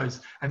is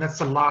exposed, and that's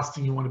the last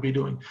thing you want to be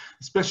doing.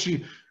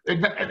 Especially,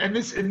 and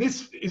this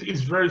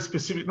is very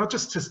specific, not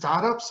just to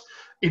startups,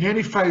 in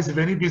any phase of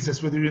any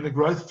business, whether you're in the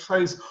growth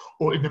phase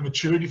or in the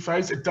maturity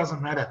phase, it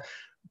doesn't matter.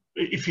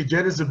 If your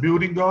debtors are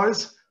building,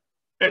 guys,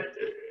 it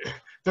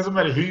doesn't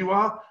matter who you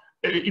are,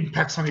 it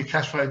impacts on your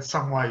cash flow in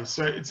some way.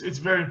 So it's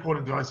very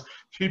important, guys.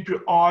 Keep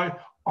your eye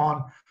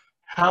on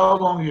how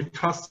long your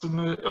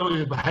customer, or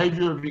the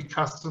behavior of your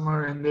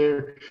customer, and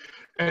their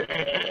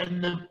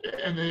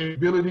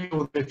ability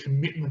or their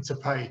commitment to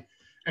pay.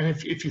 And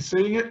if you're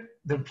seeing it,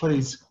 then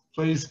please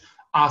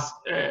ask.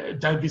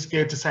 Don't be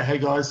scared to say, "Hey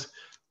guys,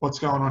 what's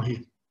going on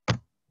here?"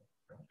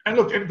 And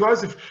look, and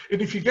guys,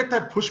 if you get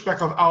that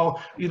pushback of,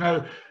 "Oh, you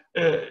know,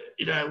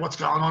 what's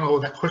going on," or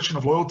that question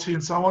of loyalty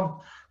and so on,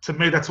 to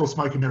me, that's all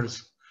smoke and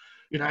mirrors.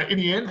 You know, in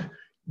the end,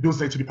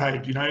 bills need to be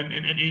paid. You know,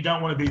 and you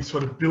don't want to be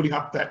sort of building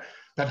up that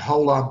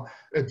whole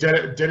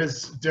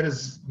debtors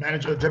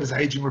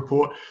aging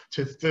report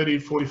to 30,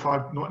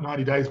 45,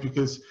 90 days,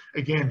 because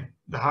again,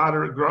 the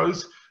harder it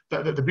grows,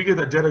 the bigger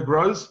that debtor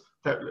grows,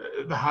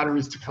 the harder it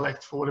is to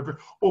collect for whatever.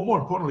 Or more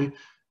importantly,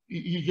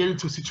 you get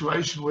into a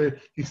situation where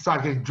you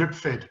start getting drip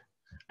fed,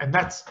 and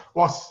that's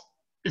what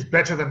is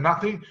better than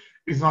nothing,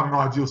 is not an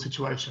ideal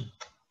situation.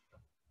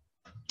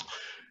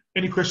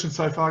 Any questions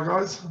so far,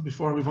 guys,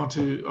 before I move on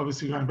to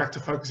obviously going back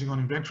to focusing on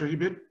inventory a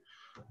bit?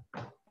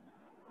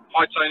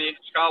 Hi, Tony.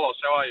 It's Carlos.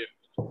 How are you?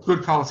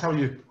 Good, Carlos. How are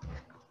you?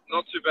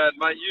 Not too bad,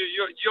 mate.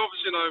 You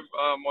obviously know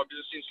my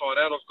business inside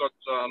out. I've got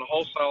a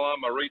wholesaler,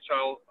 my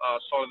retail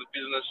side of the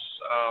business,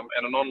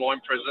 and an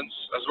online presence,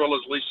 as well as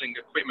leasing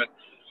equipment.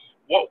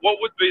 What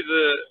would be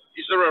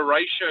is there a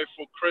ratio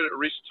for credit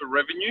risk to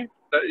revenue?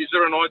 Is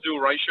there an ideal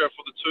ratio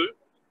for the two?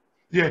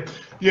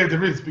 Yeah,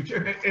 there is.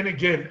 And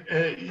again,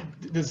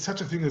 there's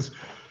such a thing as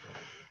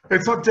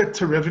It's not debt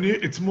to revenue.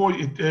 It's more.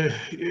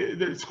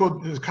 It's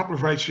called. There's a couple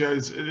of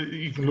ratios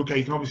you can look at.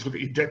 You can obviously look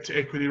at your debt to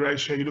equity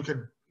ratio. You look at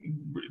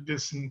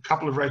there's a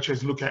couple of ratios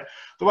to look at.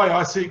 The way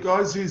I see it,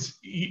 guys, is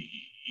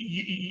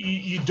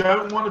you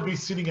don't want to be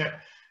sitting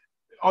at.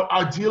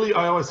 Ideally,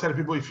 I always say to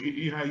people, if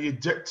you know your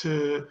debt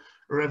to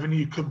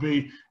revenue could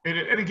be,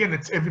 and again,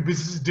 it's every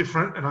business is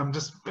different, and I'm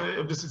just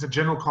it's a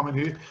general comment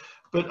here,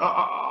 but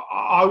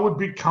I would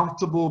be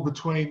comfortable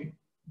between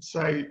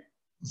say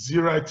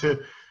 0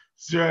 to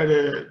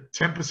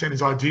 10%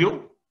 is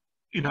ideal.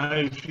 You know,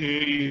 if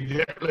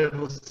your debt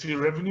levels to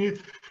your revenue.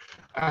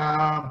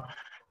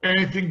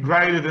 Anything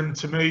greater than,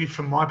 to me,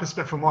 from my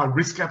perspective, from my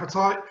risk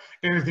appetite,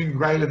 anything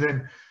greater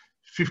than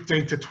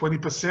 15 to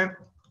 20%,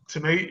 to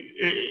me,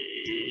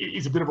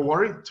 is a bit of a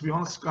worry, to be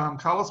honest,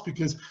 Carlos,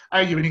 because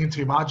A, you're eating into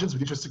your margins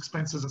with interest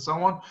expenses and so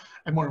on,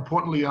 and more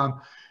importantly,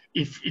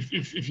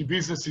 if your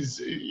business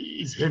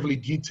is heavily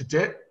geared to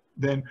debt,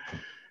 then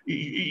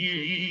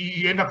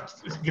you end up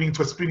getting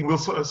into a spinning wheel,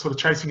 sort of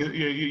chasing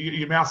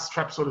your mouse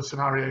trap sort of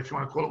scenario, if you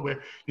want to call it, where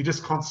you're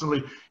just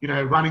constantly, you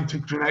know, running to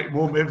generate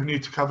more revenue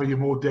to cover your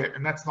more debt,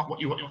 and that's not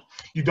what you want.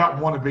 You don't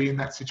want to be in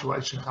that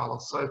situation,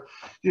 Carlos. So,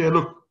 yeah,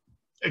 look,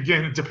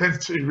 again, it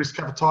depends to your risk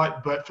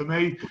appetite, but for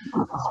me,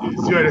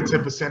 0 to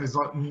 10% is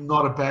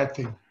not a bad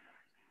thing.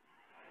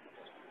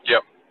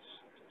 Yep.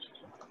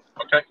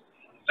 Okay.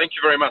 Thank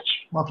you very much.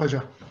 My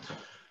pleasure.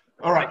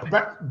 All right,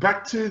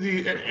 back to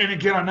the, and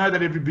again, I know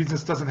that every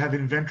business doesn't have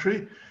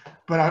inventory,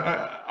 but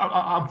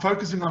I'm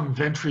focusing on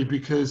inventory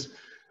because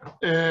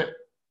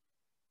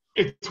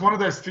it's one of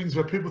those things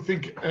where people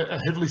think a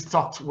heavily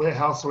stocked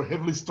warehouse or a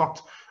heavily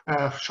stocked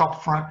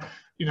shop front,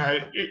 you know,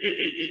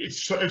 it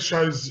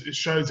shows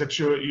that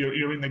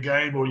you're in the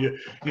game, or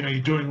you're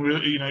doing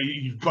really, you know,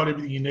 you've got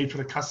everything you need for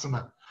the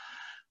customer.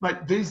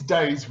 Mate, these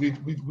days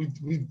with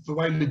the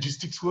way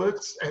logistics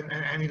works,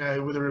 and you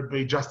know, whether it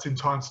be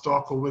just-in-time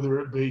stock or whether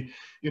it be,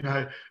 you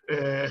know,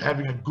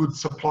 having a good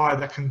supplier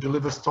that can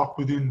deliver stock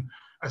within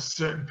a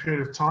certain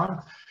period of time,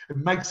 it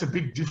makes a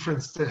big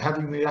difference to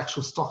having the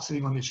actual stock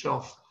sitting on your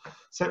shelf.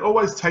 So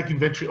always take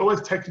inventory, always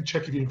take and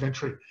check your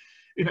inventory.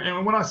 You know,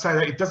 and when I say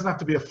that, it doesn't have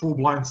to be a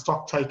full-blown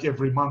stock take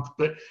every month,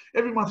 but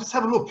every month just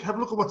have a look at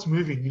what's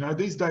moving. You know,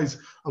 these days,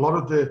 a lot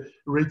of the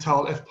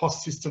retail FPOS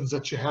systems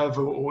that you have,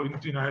 or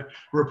you know,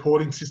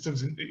 reporting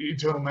systems,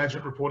 internal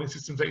management reporting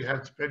systems that you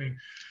have, depending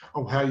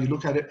on how you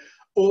look at it,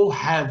 all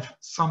have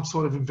some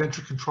sort of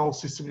inventory control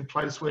system in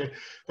place where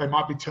they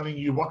might be telling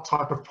you what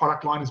type of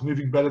product line is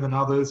moving better than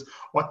others,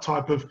 what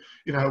type of,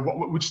 you know,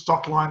 which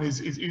stock line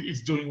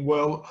is doing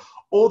well.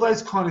 All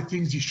those kind of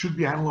things you should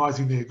be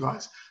analyzing there,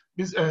 guys.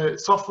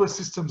 Software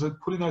systems are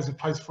putting those in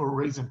place for a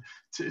reason,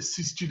 to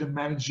assist you to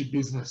manage your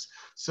business.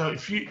 So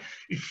if you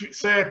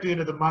say at the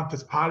end of the month,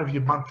 as part of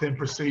your month-end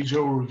procedure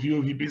or review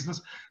of your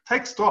business,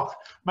 take stock,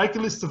 make a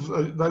list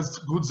of those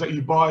goods that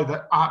you buy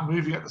that aren't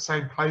moving at the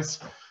same pace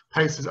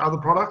as other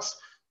products,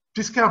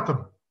 discount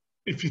them.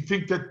 If you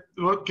think that,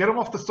 look, get them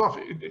off the stock.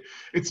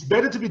 It's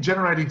better to be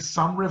generating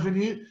some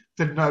revenue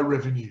than no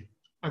revenue.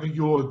 I think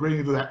you all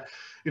agree with that.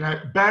 You know,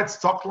 bad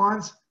stock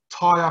lines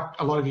tie up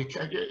a lot of your,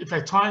 if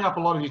they're tying up a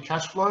lot of your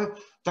cash flow,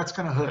 that's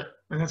going to hurt,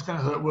 and that's going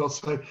to hurt well.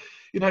 So,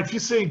 you know, if you're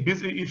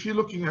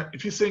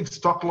seeing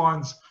stock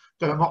lines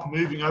that are not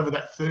moving over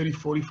that 30,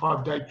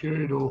 45 day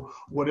period or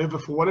whatever,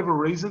 for whatever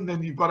reason,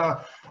 then you've got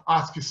to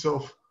ask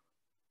yourself,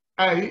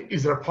 A,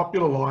 is it a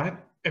popular line?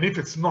 And if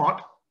it's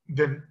not,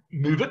 then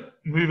move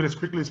it as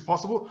quickly as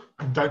possible,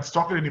 and don't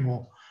stock it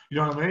anymore. You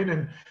know what I mean?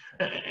 And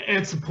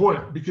it's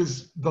important,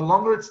 because the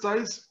longer it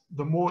stays,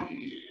 the more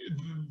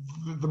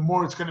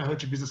it's going to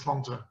hurt your business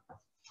long term.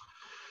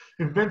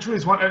 Inventory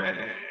is one,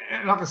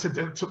 and like I said,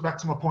 back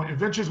to my point,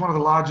 inventory is one of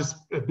the largest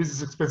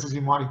business expenses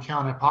you might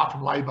encounter, apart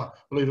from labor,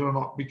 believe it or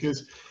not,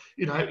 because,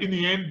 you know, in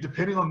the end,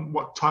 depending on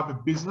what type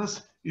of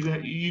business, you know,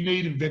 you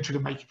need inventory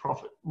to make your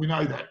profit. We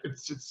know that.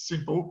 It's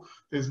simple.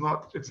 It's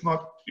not,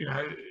 you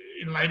know,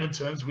 in layman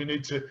terms, we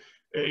need to,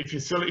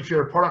 if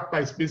you're a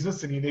product-based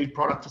business, then you need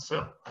product to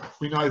sell.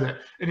 We know that.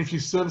 And if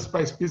you're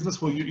service-based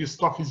business, well, your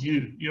stock is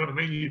you. You know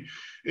what I mean?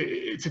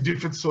 It's a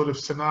different sort of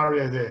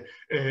scenario there.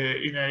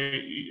 You know,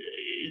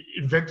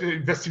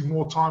 investing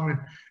more time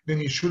than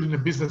you should in a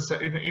business,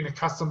 in a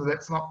customer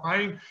that's not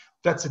paying,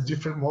 that's a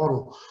different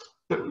model.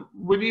 But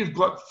when you've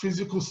got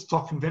physical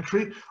stock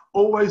inventory,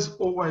 always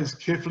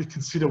carefully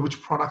consider which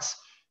products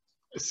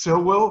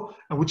sell well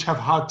and which have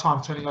hard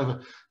time turning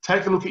over.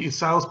 Take a look at your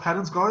sales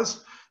patterns,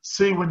 guys.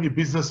 See when your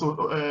business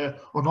or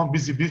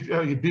non-busy,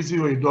 your busy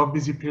or your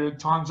non-busy period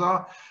times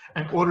are,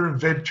 and order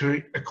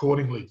inventory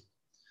accordingly.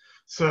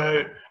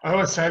 So I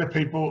always say to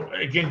people,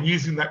 again,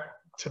 using that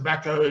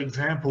tobacco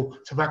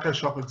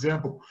shop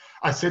example,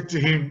 I said to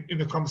him in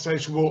the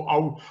conversation,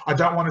 well, I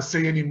don't want to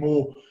see any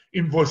more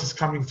invoices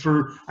coming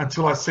through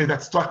until I see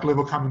that stock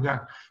level coming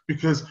down.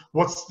 Because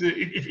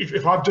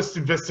if I've just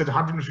invested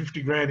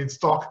 150 grand in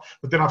stock,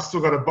 but then I've still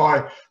got to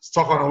buy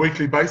stock on a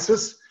weekly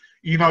basis,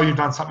 you know you've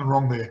done something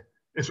wrong there,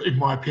 in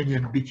my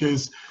opinion.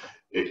 Because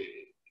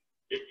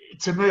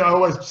to me, I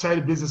always say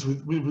to business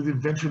with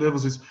inventory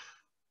levels is,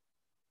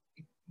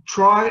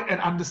 try and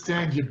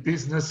understand your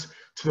business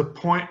to the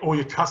point, or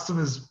your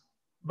customers'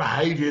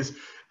 behaviors,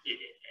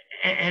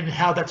 and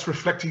how that's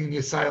reflecting in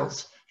your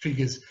sales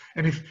figures.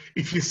 And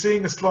if you're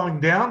seeing a slowing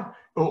down,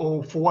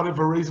 or for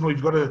whatever reason, or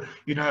you've got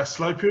a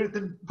slow period,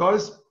 then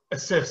guys,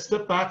 assess,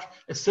 step back,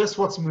 assess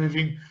what's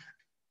moving,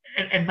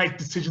 and make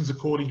decisions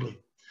accordingly.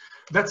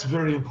 That's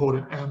very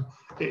important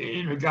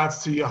in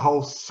regards to your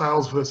whole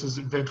sales versus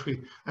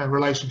inventory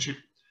relationship.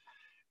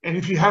 And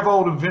if you have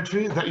old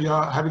inventory that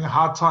you're having a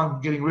hard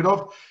time getting rid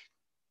of,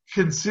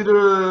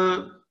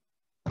 consider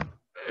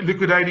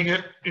liquidating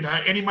it.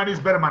 Any money is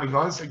better money,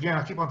 guys. Again,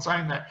 I keep on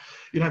saying that.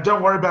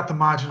 Don't worry about the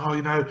margin.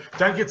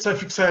 Don't get so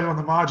fixated on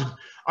the margin.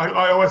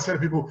 I always say to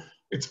people,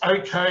 it's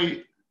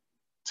okay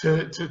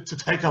to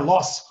take a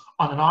loss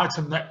on an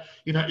item that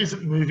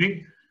isn't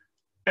moving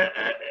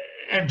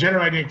and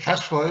generating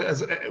cash flow,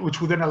 which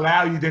will then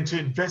allow you then to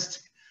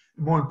invest,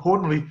 more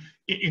importantly,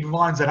 in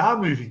lines that are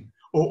moving,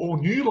 or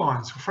new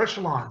lines,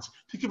 fresher lines.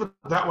 Think of it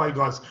that way,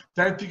 guys.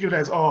 Don't think of it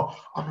as, oh,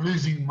 I'm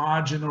losing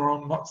margin, or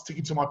I'm not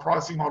sticking to my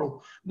pricing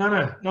model.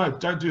 No,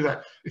 don't do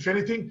that. If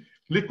anything,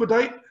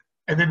 liquidate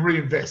and then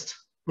reinvest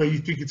where you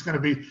think it's going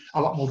to be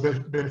a lot more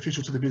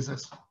beneficial to the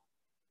business.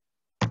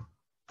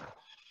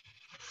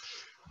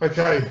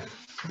 Okay,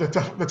 the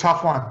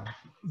tough one,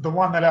 the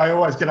one that I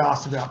always get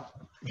asked about.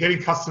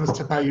 Getting customers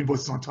to pay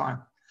invoices on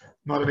time.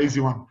 Not an easy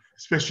one,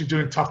 especially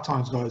during tough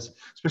times, guys.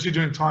 Especially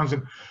during times,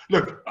 and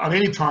look, at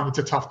any time it's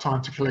a tough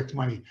time to collect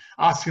money.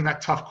 Asking that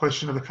tough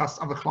question of a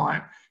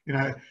client,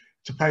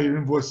 to pay your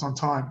invoice on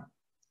time.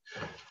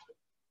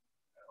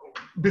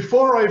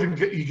 Before I even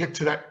get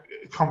to that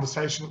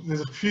conversation,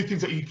 there's a few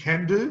things that you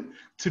can do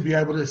to be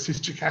able to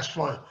assist your cash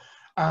flow.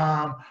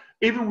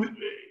 Even with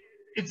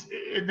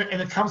and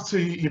it comes to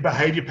your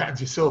behavior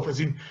patterns yourself, as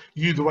in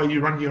the way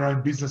you run your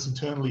own business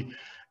internally.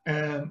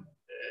 And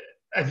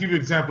I'll give you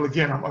an example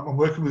again. I'm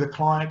working with a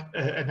client,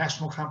 a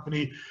national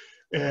company,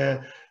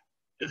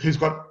 who's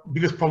got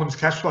biggest problems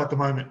cash flow at the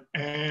moment.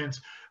 And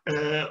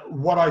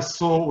what I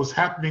saw was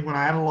happening when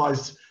I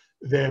analysed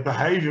their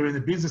behaviour in the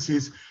business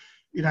is,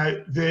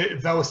 they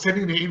were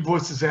sending their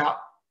invoices out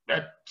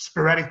at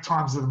sporadic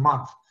times of the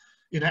month,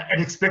 and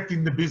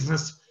expecting the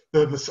business,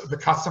 the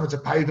customer, to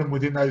pay them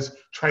within those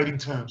trading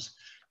terms.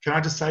 Can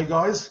I just say,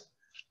 guys,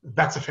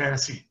 that's a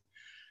fantasy.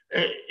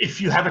 If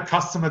you have a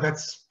customer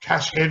that's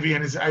cash heavy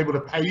and is able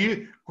to pay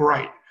you,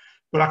 great.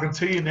 But I can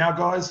tell you now,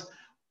 guys,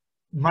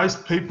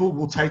 most people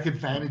will take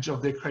advantage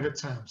of their credit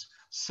terms.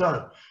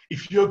 So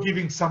if you're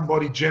giving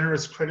somebody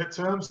generous credit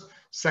terms,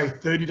 say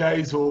 30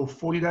 days or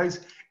 40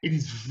 days, it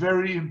is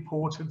very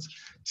important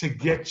to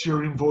get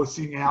your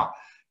invoicing out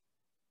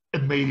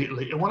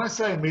immediately. And when I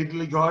say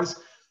immediately, guys,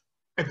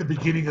 at the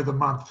beginning of the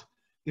month,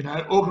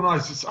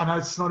 organize this. I know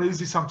it's not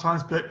easy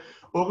sometimes, but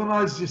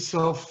organize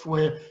yourself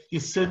where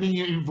you're sending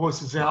your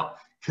invoices out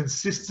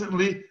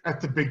consistently at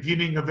the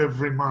beginning of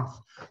every month.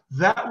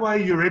 That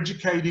way you're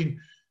educating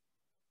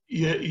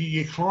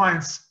your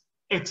clients'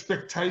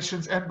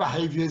 expectations and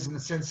behaviors, in the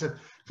sense of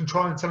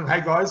controlling and telling them,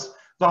 hey guys,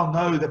 they'll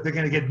know that they're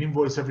going to get an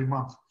invoice every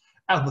month,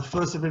 on the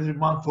first of every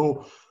month,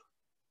 or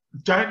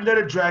don't let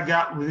it drag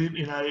out within,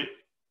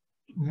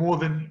 more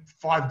than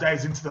 5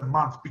 days into the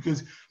month.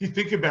 Because you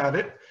think about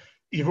it,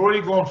 you've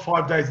already gone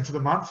 5 days into the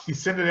month, you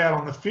send it out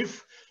on the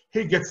 5th,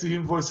 he gets the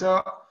invoice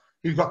out,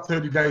 he's got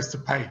 30 days to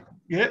pay.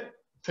 Yeah,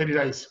 30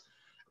 days.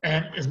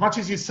 And as much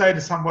as you say to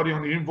somebody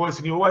on your invoice,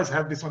 and you always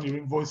have this on your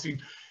invoicing,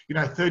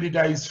 30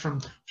 days from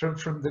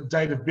the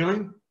date of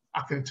billing,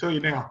 I can tell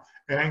you now,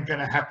 it ain't going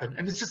to happen.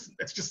 And it's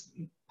just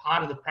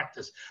part of the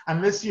practice.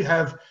 Unless you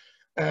have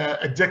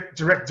a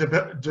direct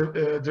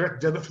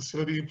debit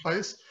facility in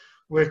place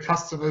where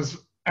customers,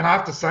 and I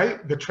have to say,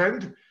 the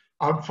trend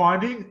I'm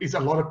finding is a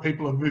lot of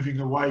people are moving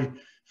away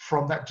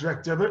from that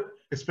direct debit,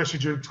 especially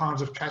during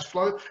times of cash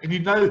flow.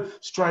 And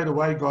straight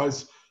away,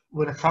 guys,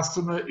 when a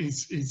customer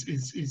is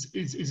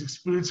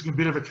experiencing a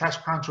bit of a cash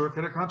crunch or a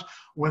credit crunch,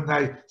 when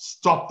they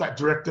stop that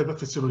direct debit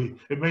facility,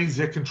 it means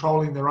they're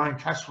controlling their own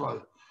cash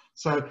flow.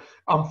 So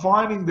I'm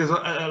finding there's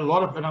a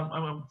lot of, and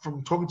I'm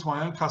from talking to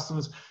my own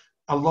customers,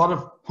 a lot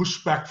of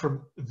pushback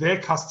from their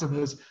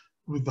customers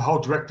with the whole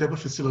direct debit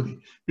facility,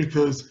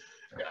 because,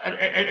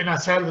 and I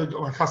say to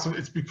my customers,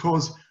 it's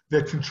because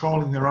they're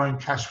controlling their own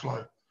cash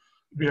flow.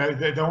 They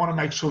want to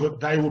make sure that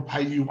they will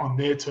pay you on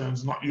their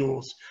terms, not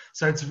yours.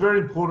 So it's very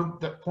important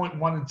that point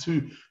 1 and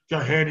 2 go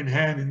hand in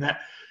hand, in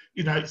that,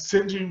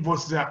 send your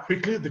invoices out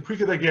quickly. The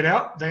quicker they get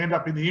out, they end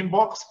up in the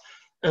inbox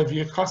of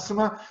your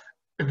customer,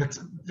 and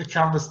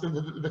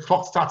the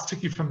clock starts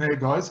ticking from there,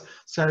 guys.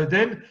 So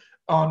then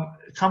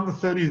come the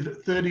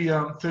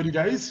 30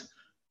 days,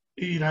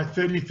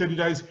 30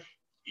 days,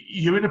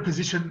 you're in a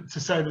position to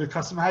say to the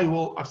customer, hey,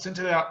 well, I've sent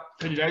it out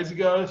 30 days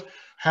ago.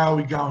 How are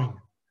we going?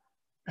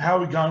 How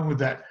are we going with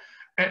that?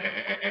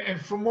 And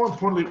for more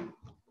importantly,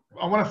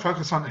 I want to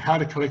focus on how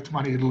to collect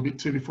money a little bit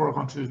too before I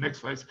go on to the next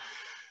phase.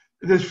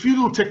 There's a few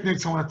little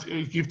techniques I want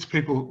to give to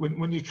people.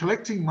 When you're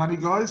collecting money,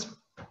 guys,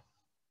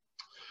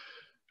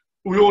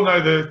 we all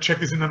know the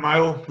check is in the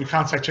mail. We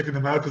can't say check in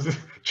the mail because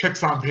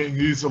checks aren't being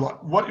used a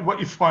lot. What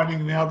you're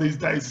finding now these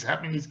days is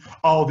happening is,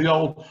 oh, the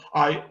old,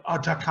 I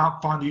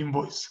can't find the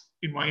invoice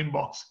in my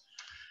inbox.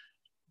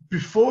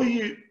 Before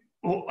you,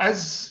 or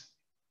as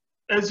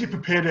you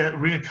prepare to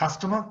ring a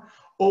customer,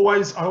 I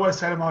always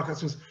say to my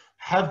customers,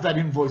 have that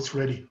invoice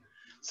ready.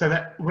 So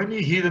that when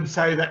you hear them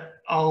say that,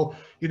 oh,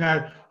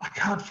 I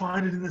can't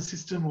find it in the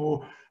system,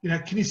 or,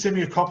 can you send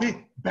me a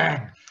copy?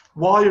 Bang.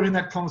 While you're in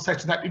that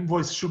conversation, that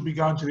invoice should be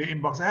going to their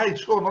inbox. Hey,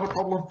 sure, not a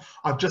problem.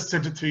 I've just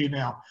sent it to you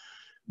now.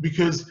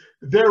 Because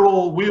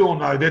we all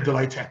know they're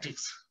delay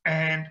tactics.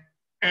 And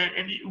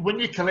when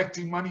you're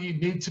collecting money, you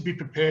need to be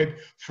prepared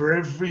for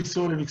every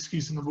sort of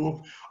excuse in the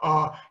book.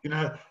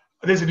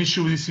 There's an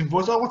issue with this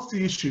invoice. Oh, what's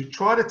the issue?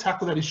 Try to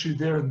tackle that issue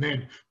there and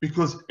then.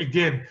 Because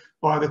again,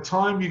 by the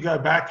time you go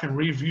back and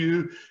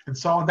review and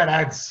so on, that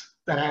adds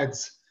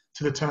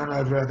to the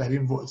turnover of that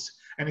invoice.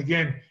 And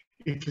again,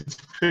 if it's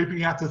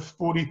creeping out to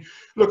 40,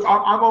 look,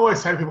 I'm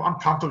always saying to people, I'm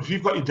comfortable. If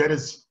you've got your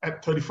debtors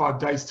at 35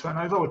 days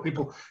turnover,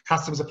 where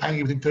customers are paying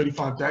you within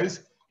 35 days,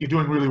 you're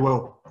doing really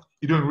well.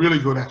 You're doing really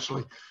good,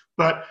 actually.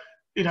 But,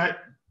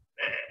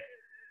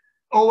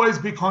 always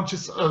be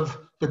conscious of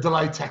the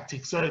delay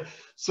tactic. So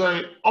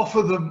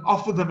offer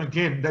them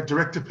again that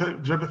direct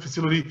debit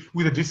facility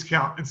with a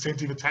discount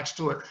incentive attached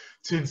to it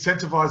to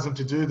incentivize them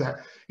to do that.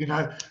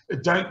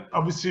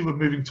 Obviously we're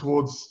moving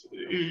towards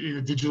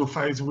a digital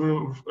phase.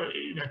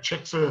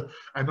 Checks are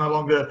no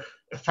longer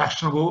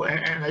fashionable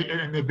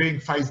and they're being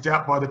phased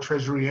out by the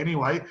Treasury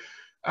anyway.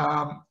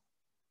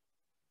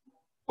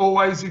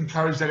 Always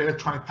encourage that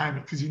electronic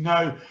payment, because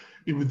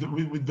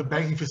with the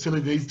banking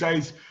facility these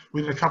days,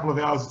 within a couple of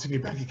hours, it's in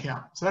your bank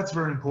account. So that's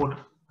very important.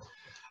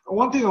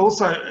 One thing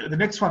also, the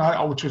next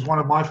one, which was one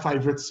of my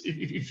favorites,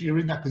 if you're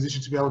in that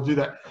position to be able to do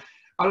that,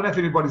 I don't know if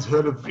anybody's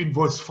heard of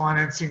invoice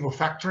financing or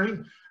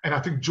factoring. And I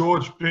think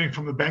George, being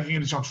from the banking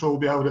industry, I'm sure will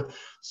be able to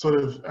sort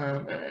of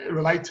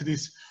relate to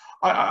this.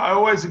 I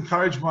always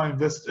encourage my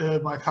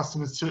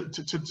customers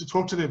to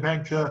talk to their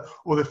banker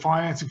or their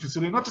financing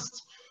facility. Not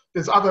just,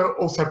 there's other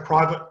also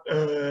private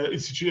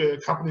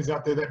companies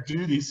out there that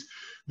do this.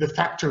 The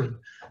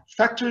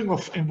factoring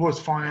of invoice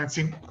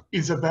financing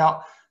is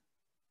about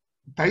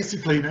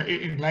basically,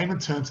 in layman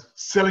terms,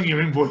 selling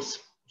your invoice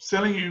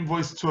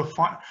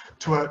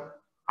to a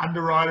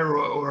underwriter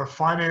or a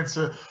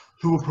financer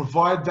who will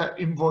provide that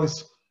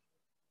invoice,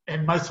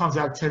 and most times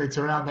out of 10, it's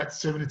around that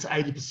 70 to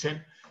 80%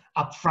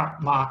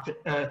 upfront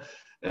market,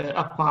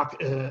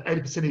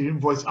 80% of your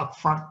invoice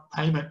upfront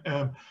payment,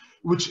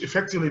 which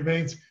effectively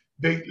means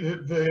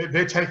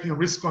they're taking a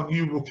risk on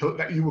you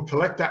that you will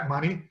collect that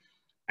money,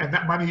 and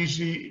that money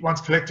usually,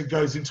 once collected,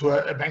 goes into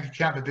a bank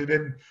account that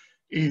then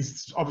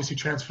is obviously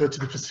transferred to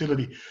the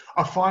facility.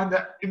 I find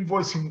that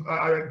invoicing,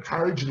 I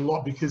encourage it a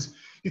lot, because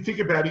you think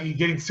about it, you're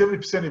getting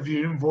 70% of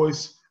your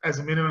invoice as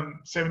a minimum,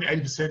 70,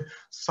 80%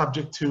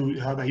 subject to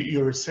how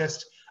you're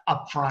assessed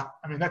upfront.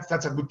 I mean,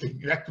 that's a good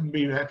thing. That can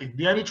be that thing.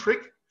 The only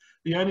trick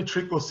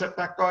or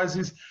setback, guys,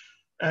 is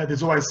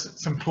there's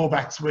always some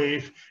clawbacks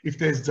where if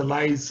there's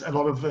delays, a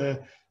lot of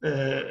the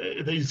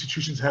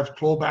institutions have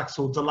clawbacks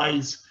or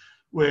delays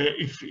where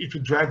if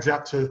it drags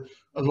out to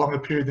a longer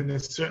period, then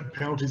there's certain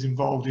penalties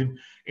involved in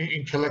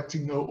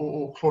collecting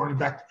or clawing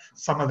back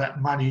some of that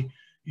money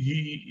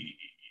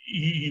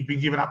you've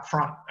been given up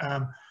front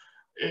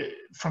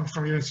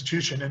from your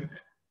institution.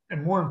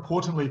 And more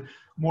importantly,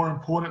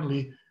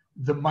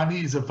 the money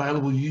is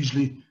available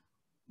usually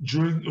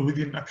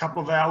within a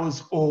couple of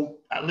hours or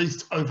at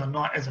least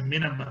overnight as a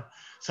minimum.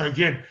 So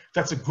again,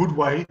 that's a good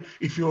way,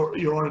 if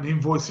you're on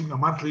a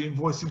monthly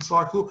invoicing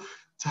cycle,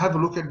 to have a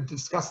look and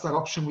discuss that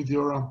option with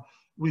your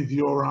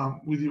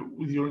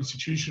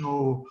institution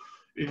or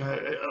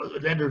a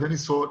lender of any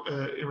sort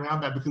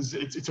around that, because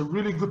it's a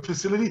really good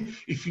facility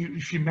if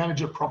you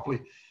manage it properly,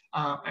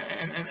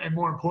 and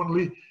more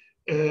importantly,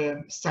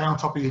 stay on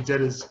top of your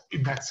debtors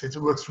in that sense.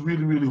 It works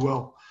really, really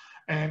well.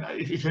 And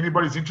if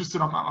anybody's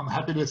interested, I'm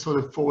happy to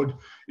sort of forward,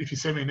 if you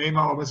send me an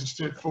email or message,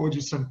 to forward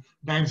you some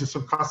names of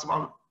some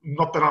customers.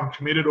 Not that I'm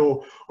committed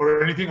or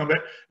anything. I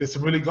bet there's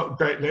some really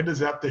great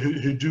lenders out there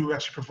who do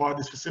actually provide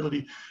this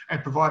facility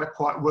and provide it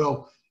quite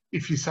well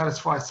if you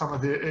satisfy some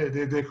of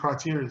their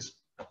criteria.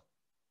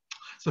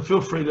 So feel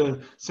free to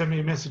send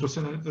me a message or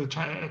send a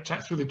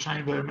chat through the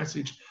chamber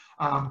message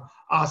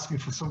asking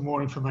for some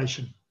more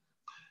information.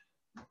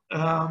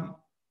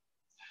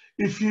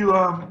 If you,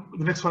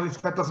 the next one, if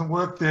that doesn't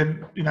work,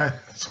 then,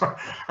 sorry,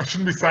 I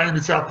shouldn't be saying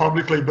this out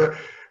publicly, but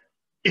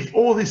if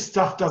all this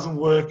stuff doesn't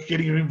work,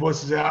 getting your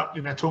invoices out,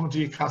 talking to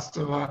your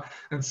customer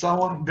and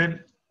so on,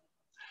 then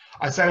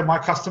I say to my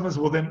customers,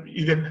 well, then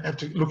you then have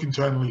to look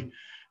internally.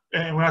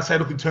 And when I say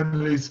look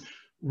internally, is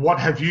what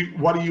are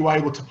you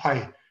able to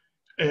pay?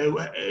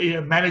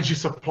 Manage your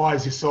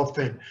suppliers yourself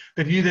then.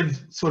 Then you then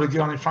sort of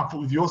get on in front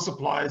foot with your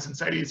suppliers and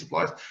say to your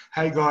suppliers,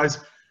 hey guys,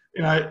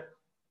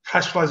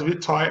 cash flow is a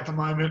bit tight at the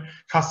moment.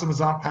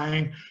 Customers aren't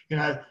paying.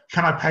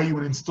 Can I pay you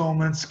in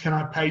installments? Can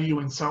I pay you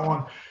and so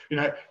on?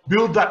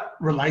 Build that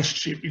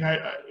relationship.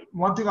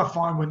 One thing I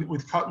find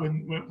with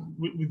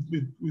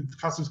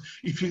customers,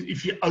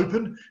 if you're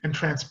open and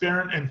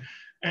transparent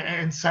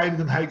and say to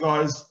them, hey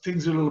guys,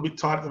 things are a little bit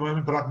tight at the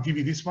moment, but I can give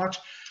you this much.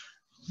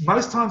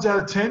 Most times out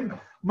of 10,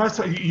 most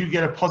times you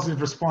get a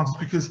positive response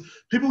because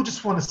people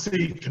just want to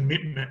see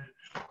commitment,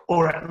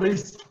 or at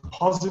least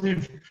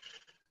positive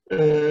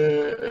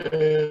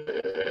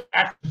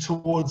action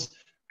towards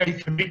a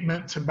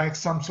commitment to make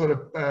some sort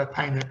of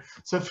payment.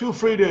 So feel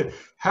free to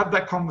have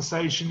that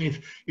conversation. If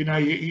you know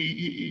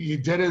your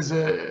debtors,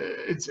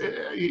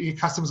 your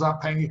customers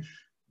aren't paying you,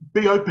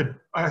 be open.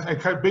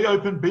 Okay, be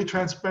open, be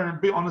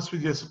transparent, be honest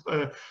with your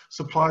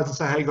suppliers, and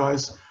say, hey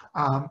guys,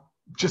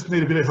 just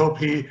need a bit of help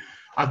here.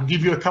 I can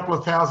give you a couple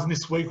of $1,000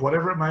 this week,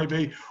 whatever it may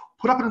be.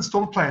 Put up an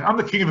installment plan. I'm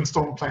the king of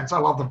installment plans. I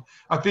love them.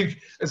 I think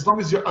as long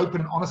as you're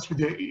open and honest with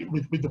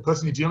the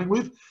person you're dealing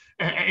with,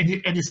 and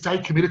you stay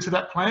committed to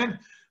that plan,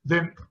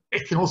 then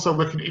it can also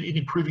work in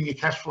improving your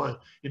cash flow.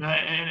 You know,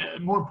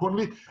 and more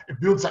importantly,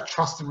 it builds that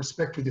trust and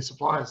respect with your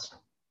suppliers.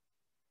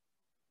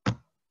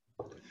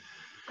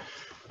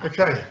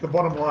 Okay, the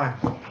bottom line.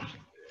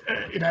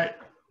 You know,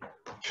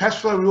 cash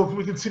flow.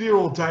 We can sit here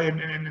all day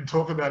and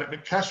talk about it,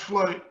 but cash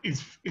flow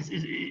is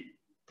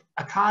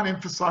I can't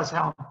emphasize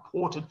how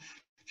important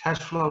cash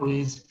flow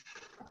is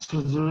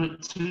to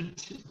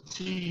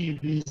your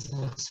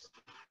business.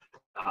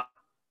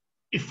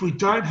 If we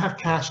don't have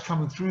cash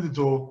coming through the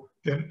door,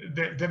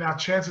 then our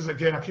chances,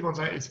 again, I keep on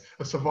saying, it's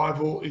a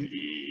survival.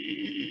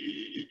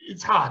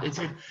 It's hard.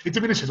 It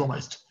diminishes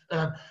almost.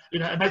 You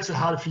know, it makes it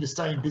harder for you to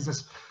stay in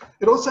business.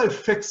 It also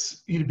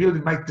affects your ability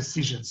to make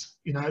decisions.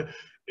 You know,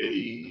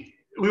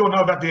 we all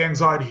know about the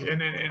anxiety,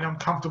 and I'm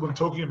comfortable in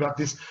talking about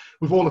this.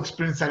 We've all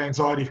experienced that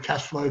anxiety of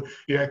cash flow.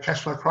 You know,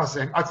 cash flow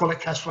crisis. I call it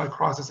cash flow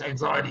crisis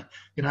anxiety.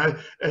 You know,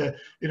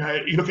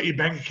 you look at your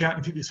bank account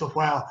and think to yourself,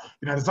 wow,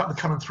 you know, there's nothing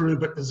coming through,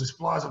 but there's the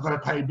suppliers, I've got to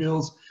pay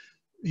bills.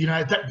 You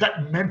know,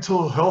 that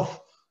mental health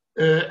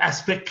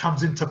aspect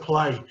comes into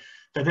play.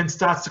 That then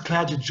starts to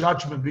cloud your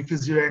judgment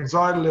because your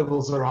anxiety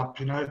levels are up.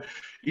 You know,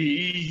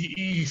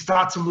 you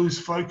start to lose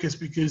focus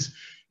because,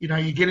 you know,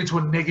 you get into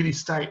a negative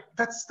state.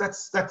 That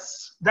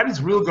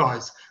is real,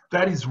 guys.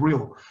 That is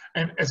real.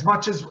 And as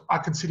much as I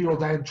can sit here all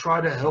day and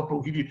try to help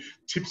or give you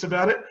tips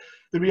about it,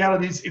 the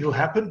reality is it'll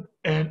happen.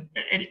 And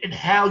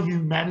how you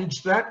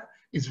manage that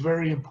is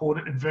very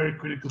important and very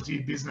critical to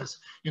your business.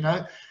 You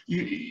know,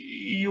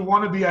 you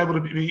want to be able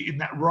to be in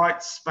that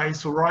right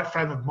space or right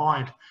frame of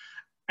mind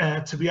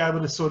to be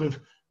able to sort of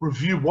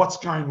review what's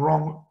going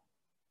wrong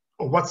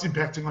or what's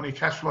impacting on your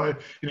cash flow.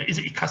 You know, is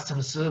it your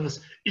customer service?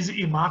 Is it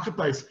your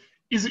marketplace?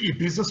 Is it your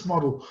business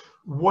model?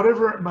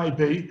 Whatever it may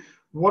be,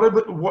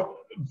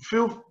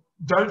 don't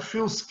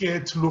feel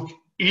scared to look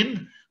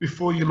in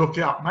before you look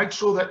out. Make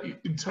sure that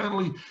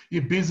internally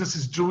your business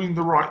is doing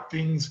the right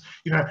things.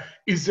 You know,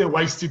 is there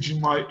wastage in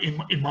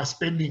my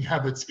spending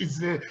habits? Is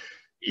there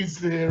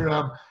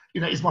you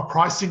know, is my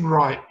pricing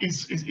right?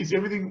 Is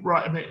everything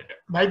right? I mean,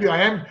 maybe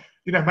I am.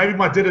 You know, maybe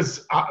my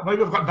debtors.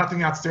 Maybe I've got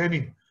nothing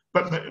outstanding,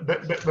 but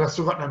I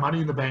still got no money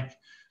in the bank.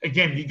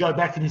 Again, you go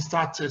back and you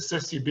start to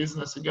assess your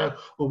business and go,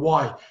 well,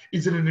 why?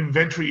 Is it an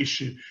inventory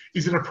issue?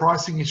 Is it a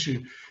pricing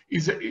issue?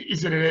 Is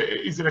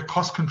it a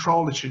cost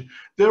control issue?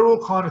 They're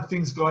all kind of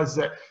things, guys,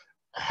 that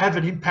have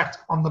an impact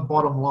on the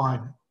bottom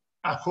line.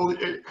 I call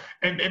it,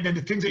 and then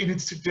the things that you need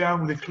to sit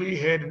down with a clear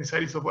head and you say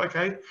to yourself,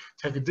 okay,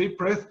 take a deep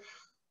breath.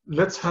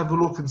 Let's have a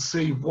look and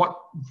see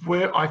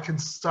where I can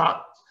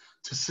start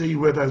to see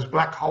where those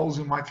black holes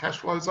in my cash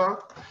flows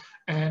are,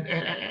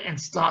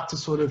 and start to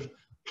sort of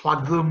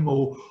plug them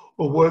or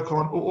work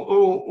on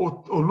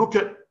or look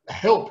at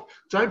help.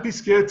 Don't be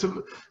scared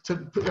to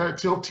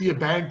talk to your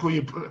bank or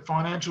your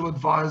financial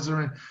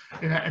advisor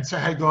and say,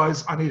 hey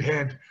guys, I need a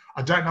hand.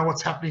 I don't know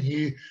what's happening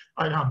here.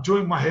 I'm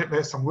doing my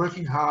best. I'm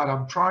working hard.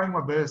 I'm trying my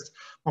best.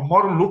 My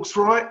model looks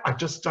right. I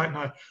just don't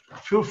know.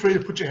 Feel free to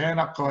put your hand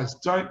up, guys.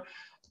 Don't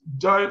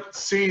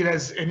see it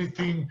as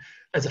anything,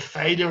 as a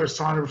failure, a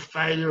sign of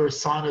failure, a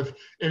sign of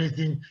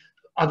anything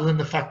other than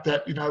the fact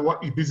that, you know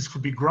what, your business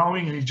could be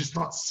growing and you're just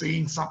not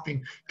seeing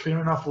something clear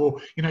enough, or,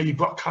 you know, you've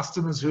got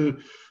customers who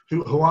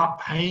aren't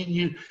paying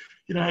you,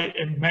 you know,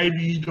 and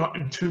maybe you're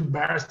not too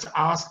embarrassed to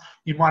ask.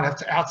 You might have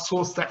to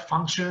outsource that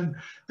function.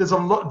 There's a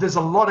lot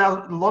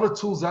of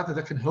tools out there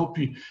that can help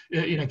you,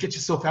 you know, get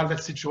yourself out of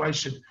that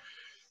situation.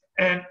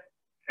 And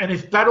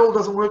if that all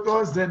doesn't work,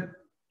 guys, then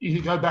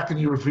you go back and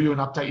you review and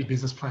update your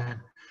business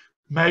plan.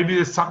 Maybe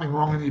there's something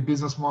wrong in your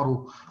business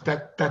model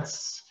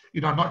that's,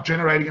 you know, not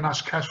generating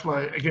enough cash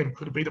flow. Again,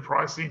 could it be the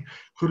pricing?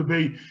 Could it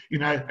be, you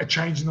know, a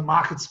change in the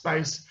market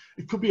space?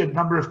 It could be a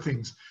number of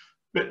things.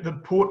 But the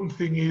important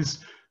thing is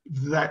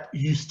that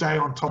you stay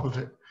on top of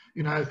it.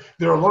 You know,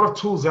 there are a lot of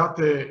tools out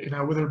there, you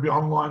know, whether it be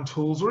online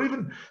tools or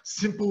even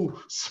simple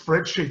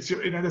spreadsheets.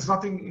 You know, there's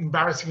nothing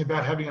embarrassing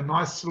about having a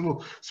nice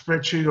little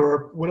spreadsheet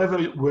or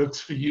whatever works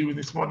for you in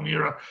this modern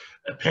era,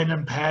 a pen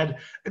and pad,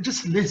 and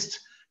just list,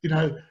 you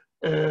know,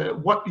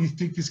 what you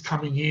think is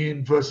coming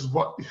in versus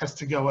what has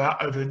to go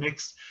out over the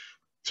next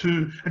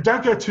and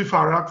don't go too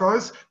far out,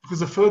 guys, because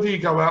the further you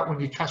go out when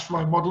you're cash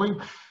flow modeling,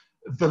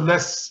 the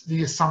less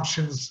the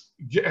assumptions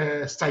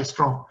stay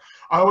strong.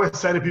 I always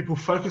say to people,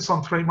 focus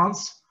on 3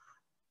 months,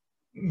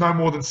 no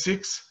more than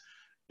 6.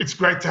 it's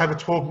great to have a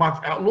 12-month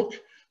outlook,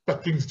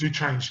 but things do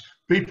change.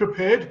 Be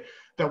prepared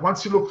that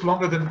once you look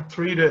longer than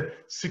 3 to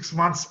 6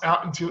 months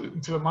out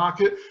into the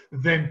market,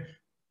 then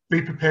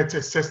be prepared to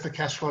assess the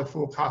cash flow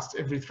forecast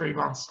every 3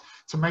 months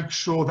to make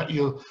sure that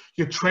you're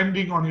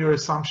trending on your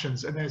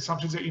assumptions, and the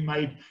assumptions that you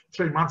made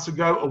 3 months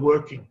ago are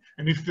working.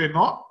 And if they're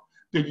not,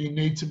 then you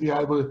need to be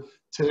able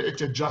to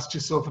adjust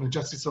yourself and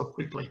adjust yourself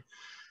quickly.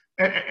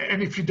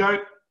 And if you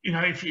don't,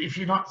 if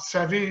you're not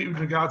savvy in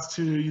regards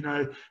to,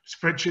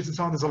 spreadsheets and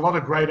so on, there's a lot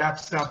of great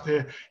apps out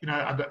there.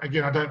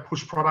 Again, I don't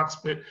push products,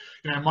 but,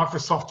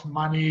 Microsoft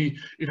Money,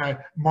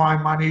 My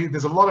Money,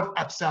 there's a lot of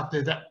apps out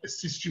there that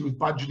assist you with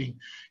budgeting,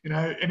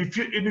 and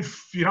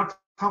if you're not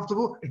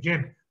comfortable,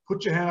 again,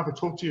 put your hand up and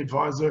talk to your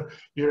advisor,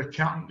 your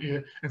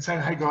accountant, and say,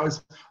 hey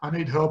guys, I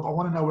need help. I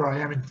want to know where I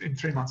am in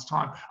 3 months'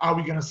 time. Are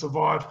we going to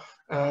survive,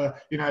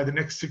 the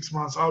next 6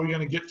 months? Are we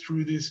going to get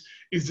through this?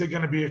 Is there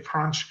going to be a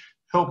crunch?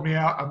 Help me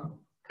out.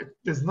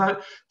 There's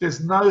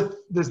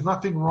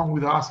nothing wrong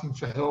with asking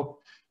for help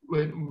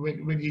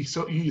when you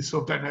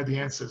yourself don't know the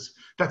answers.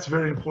 That's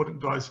very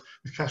important, guys,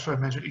 with cash flow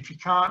management. If you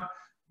can't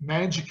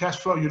manage your cash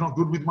flow, you're not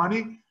good with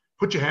money,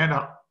 put your hand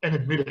up and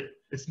admit it.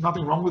 There's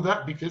nothing wrong with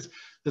that, because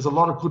there's a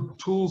lot of good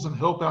tools and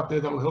help out there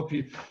that will help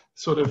you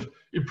sort of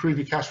improve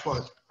your cash flow.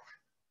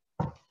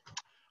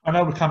 I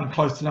know we're coming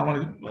close to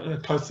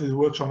the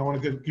workshop. I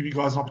want to give you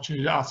guys an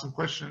opportunity to ask some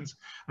questions,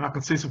 and I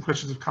can see some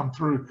questions have come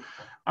through.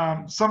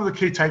 Some of the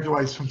key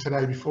takeaways from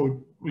today before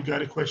we go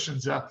to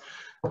questions are,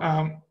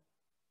 it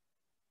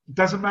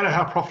doesn't matter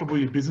how profitable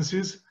your business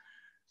is,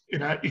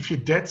 if your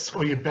debts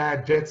or your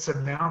bad debts are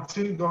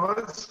mounting,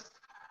 guys,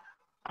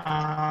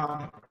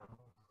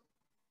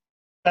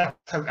 that's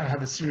going to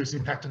have a serious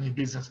impact on your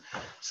business.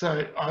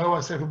 So I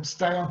always say,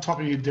 stay on top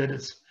of your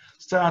debtors.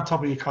 Stay on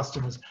top of your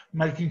customers,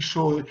 making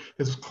sure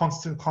there's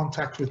constant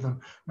contact with them,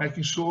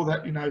 making sure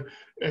that,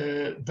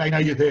 they know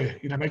you're there,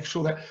 make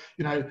sure that,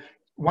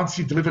 once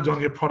you've delivered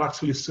on your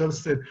products or your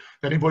service, that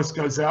invoice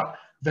goes out,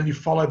 then you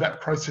follow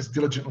that process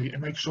diligently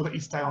and make sure that you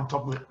stay on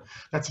top of it.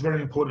 That's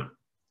very important.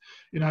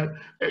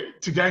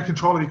 To gain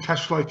control of your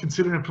cash flow,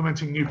 consider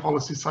implementing new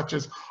policies such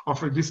as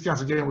offering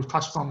discounts. Again, we've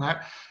touched on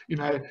that,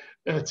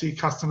 to your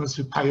customers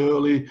who pay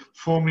early,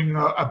 forming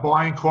a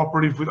buying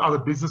cooperative with other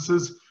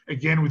businesses,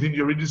 again, within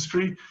your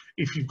industry.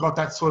 If you've got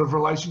that sort of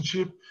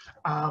relationship,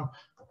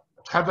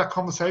 have that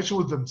conversation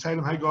with them. Say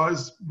to them, hey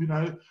guys,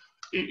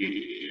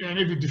 and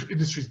every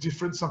industry is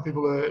different. Some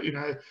people are,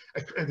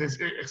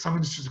 some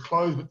industries are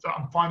closed, but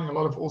I'm finding a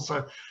lot of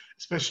also,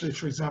 especially,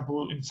 for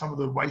example, in some of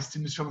the waste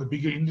industry, some of the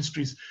bigger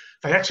industries,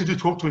 they actually do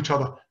talk to each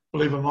other,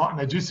 believe it or not, and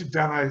they do sit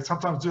down. They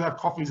sometimes do have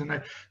coffees and they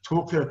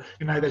talk.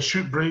 They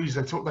shoot breeze.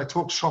 They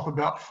talk shop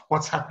about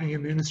what's happening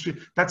in the industry.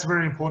 That's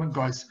very important,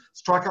 guys.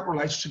 Strike up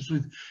relationships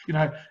with,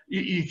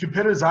 your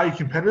competitors are your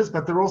competitors,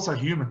 but they're also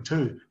human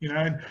too.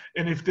 And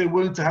if they're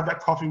willing to have that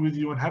coffee with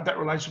you and have that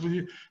relationship with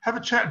you, have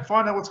a chat and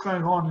find out what's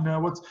going on.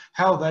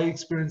 How are they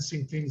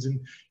experiencing things, and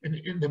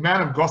the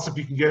amount of gossip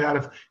you can get out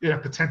of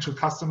potential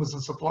customers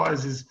and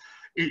suppliers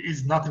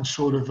is nothing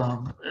short of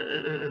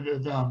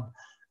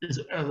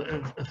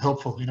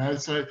helpful,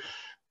 so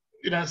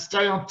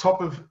stay on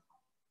top of,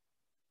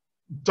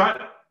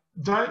 don't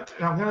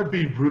and I'm going to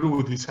be brutal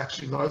with this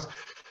actually, guys.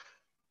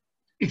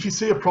 If you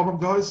see a problem,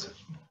 guys,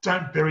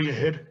 don't bury your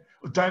head,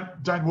 or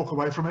don't walk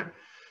away from it.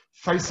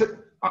 Face it,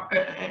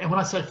 and when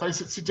I say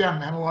face it, sit down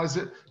and analyze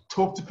it.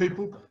 Talk to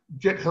people,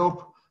 get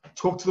help,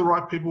 talk to the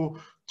right people,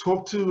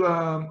 talk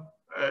to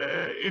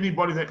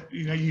anybody that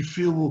you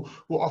feel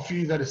will offer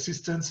you that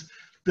assistance.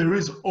 There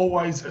is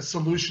always a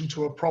solution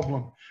to a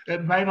problem.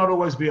 It may not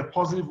always be a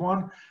positive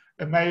one.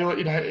 It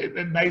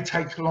may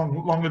take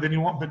longer than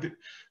you want,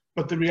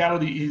 but the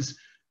reality is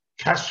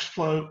cash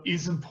flow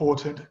is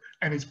important,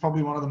 and it's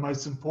probably one of the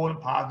most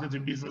important parts of the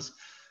business,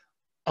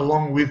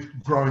 along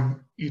with growing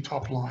your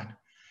top line.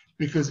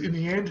 Because in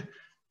the end,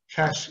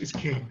 cash is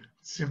king.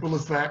 Simple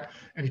as that.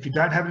 And if you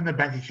don't have it in the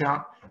bank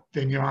account,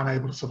 then you're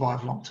unable to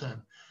survive long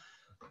term.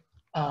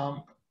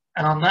 And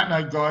on that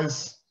note,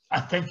 guys, I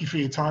thank you for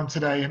your time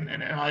today,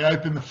 and I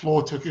open the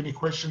floor to any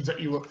questions that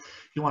you want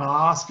to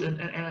ask,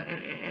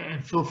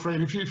 and feel free.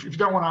 And if you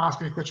don't want to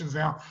ask any questions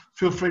now,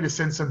 feel free to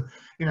send send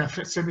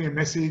me a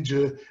message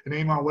or an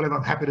email, whatever.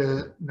 I'm happy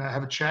to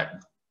have a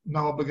chat.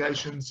 No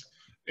obligations.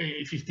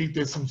 If you think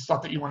there's some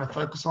stuff that you want to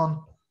focus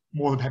on,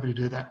 more than happy to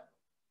do that.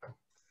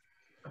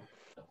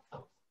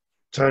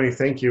 Tony,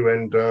 thank you.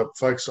 And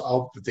folks,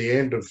 at the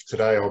end of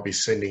today, I'll be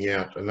sending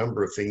out a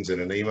number of things in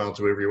an email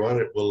to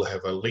everyone. It will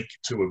have a link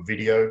to a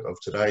video of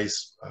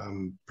today's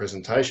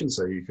presentation,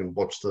 so you can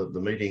watch the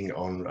meeting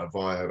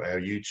via our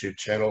YouTube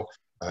channel.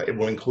 It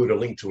will include a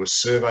link to a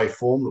survey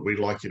form that we'd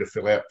like you to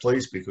fill out,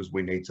 please, because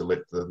we need to let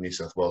the New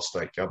South Wales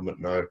State Government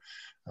know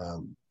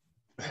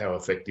how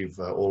effective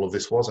all of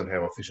this was and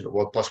how efficient it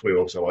was. Plus, we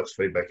also like to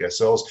feedback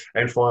ourselves.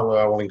 And finally,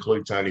 I will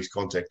include Tony's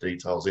contact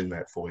details in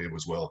that for you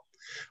as well.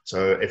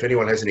 So if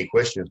anyone has any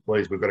questions,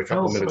 please, we've got a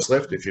couple of minutes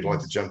left if you'd like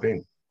to jump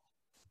in.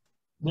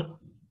 Yep.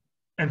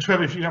 And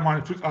Trevor, if you don't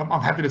mind, I'm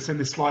happy to send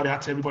this slide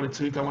out to everybody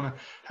too. If they want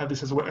to have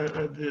this as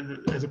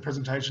a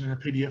presentation in a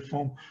PDF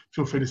form,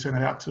 feel free to send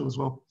it out too as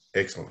well.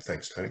 Excellent.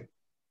 Thanks, Tony.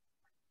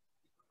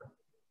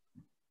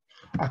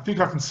 I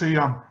think I can see.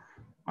 I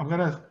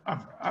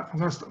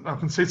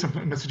can see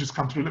some messages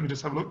come through. Let me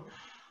just have a look.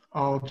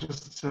 I'll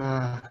just.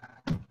 I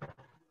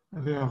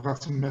think I've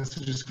got some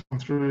messages come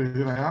through.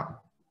 Here they are.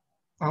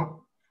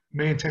 Oh,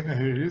 me and Techno,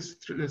 here it is.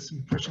 There's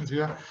some questions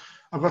here.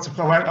 I've got some.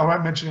 I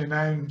won't mention their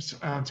names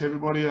to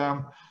everybody.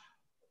 One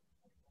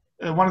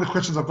of the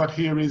questions I've got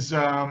here is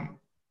about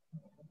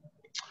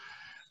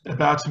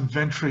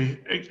inventory.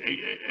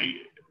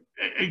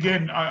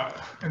 Again,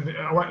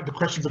 the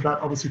question's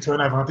about obviously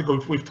turnover. I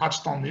think we've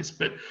touched on this,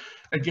 but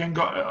again,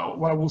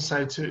 what I will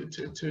say to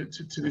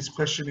this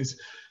question is,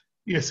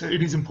 yes,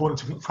 it is important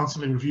to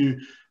constantly review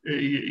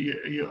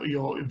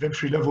your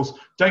inventory levels.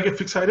 Don't get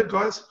fixated,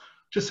 guys.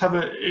 Just have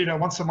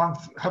once a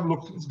month, have a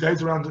look,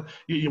 gaze around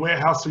your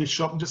warehouse or your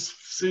shop and just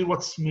see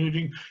what's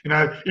moving.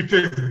 If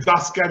there's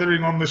dust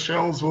gathering on the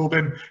shelves, well,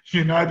 then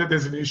you know that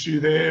there's an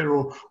issue there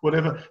or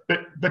whatever.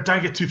 But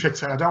don't get too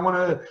fixated. I don't want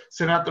to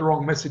send out the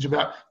wrong message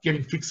about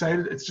getting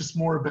fixated. It's just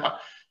more about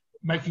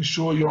making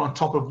sure you're on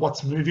top of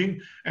what's moving.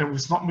 And if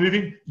it's not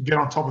moving, get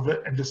on top of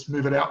it and just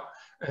move it out,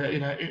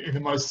 in the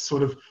most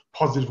sort of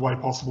positive way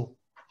possible.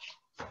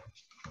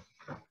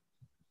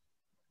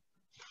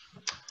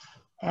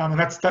 And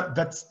that's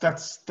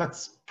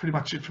pretty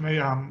much it for me.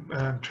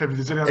 Trevor,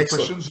 is there any other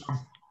questions?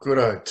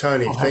 Good,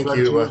 Tony.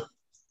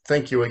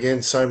 Thank you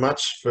again so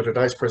much for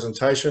today's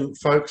presentation,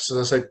 folks. As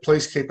I said,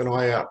 please keep an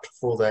eye out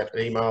for that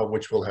email,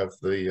 which will have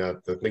the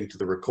link to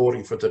the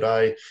recording for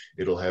today.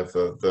 It'll have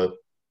the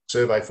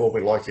survey form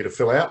we'd like you to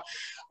fill out.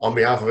 On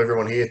behalf of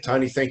everyone here,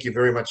 Tony, thank you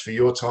very much for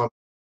your time.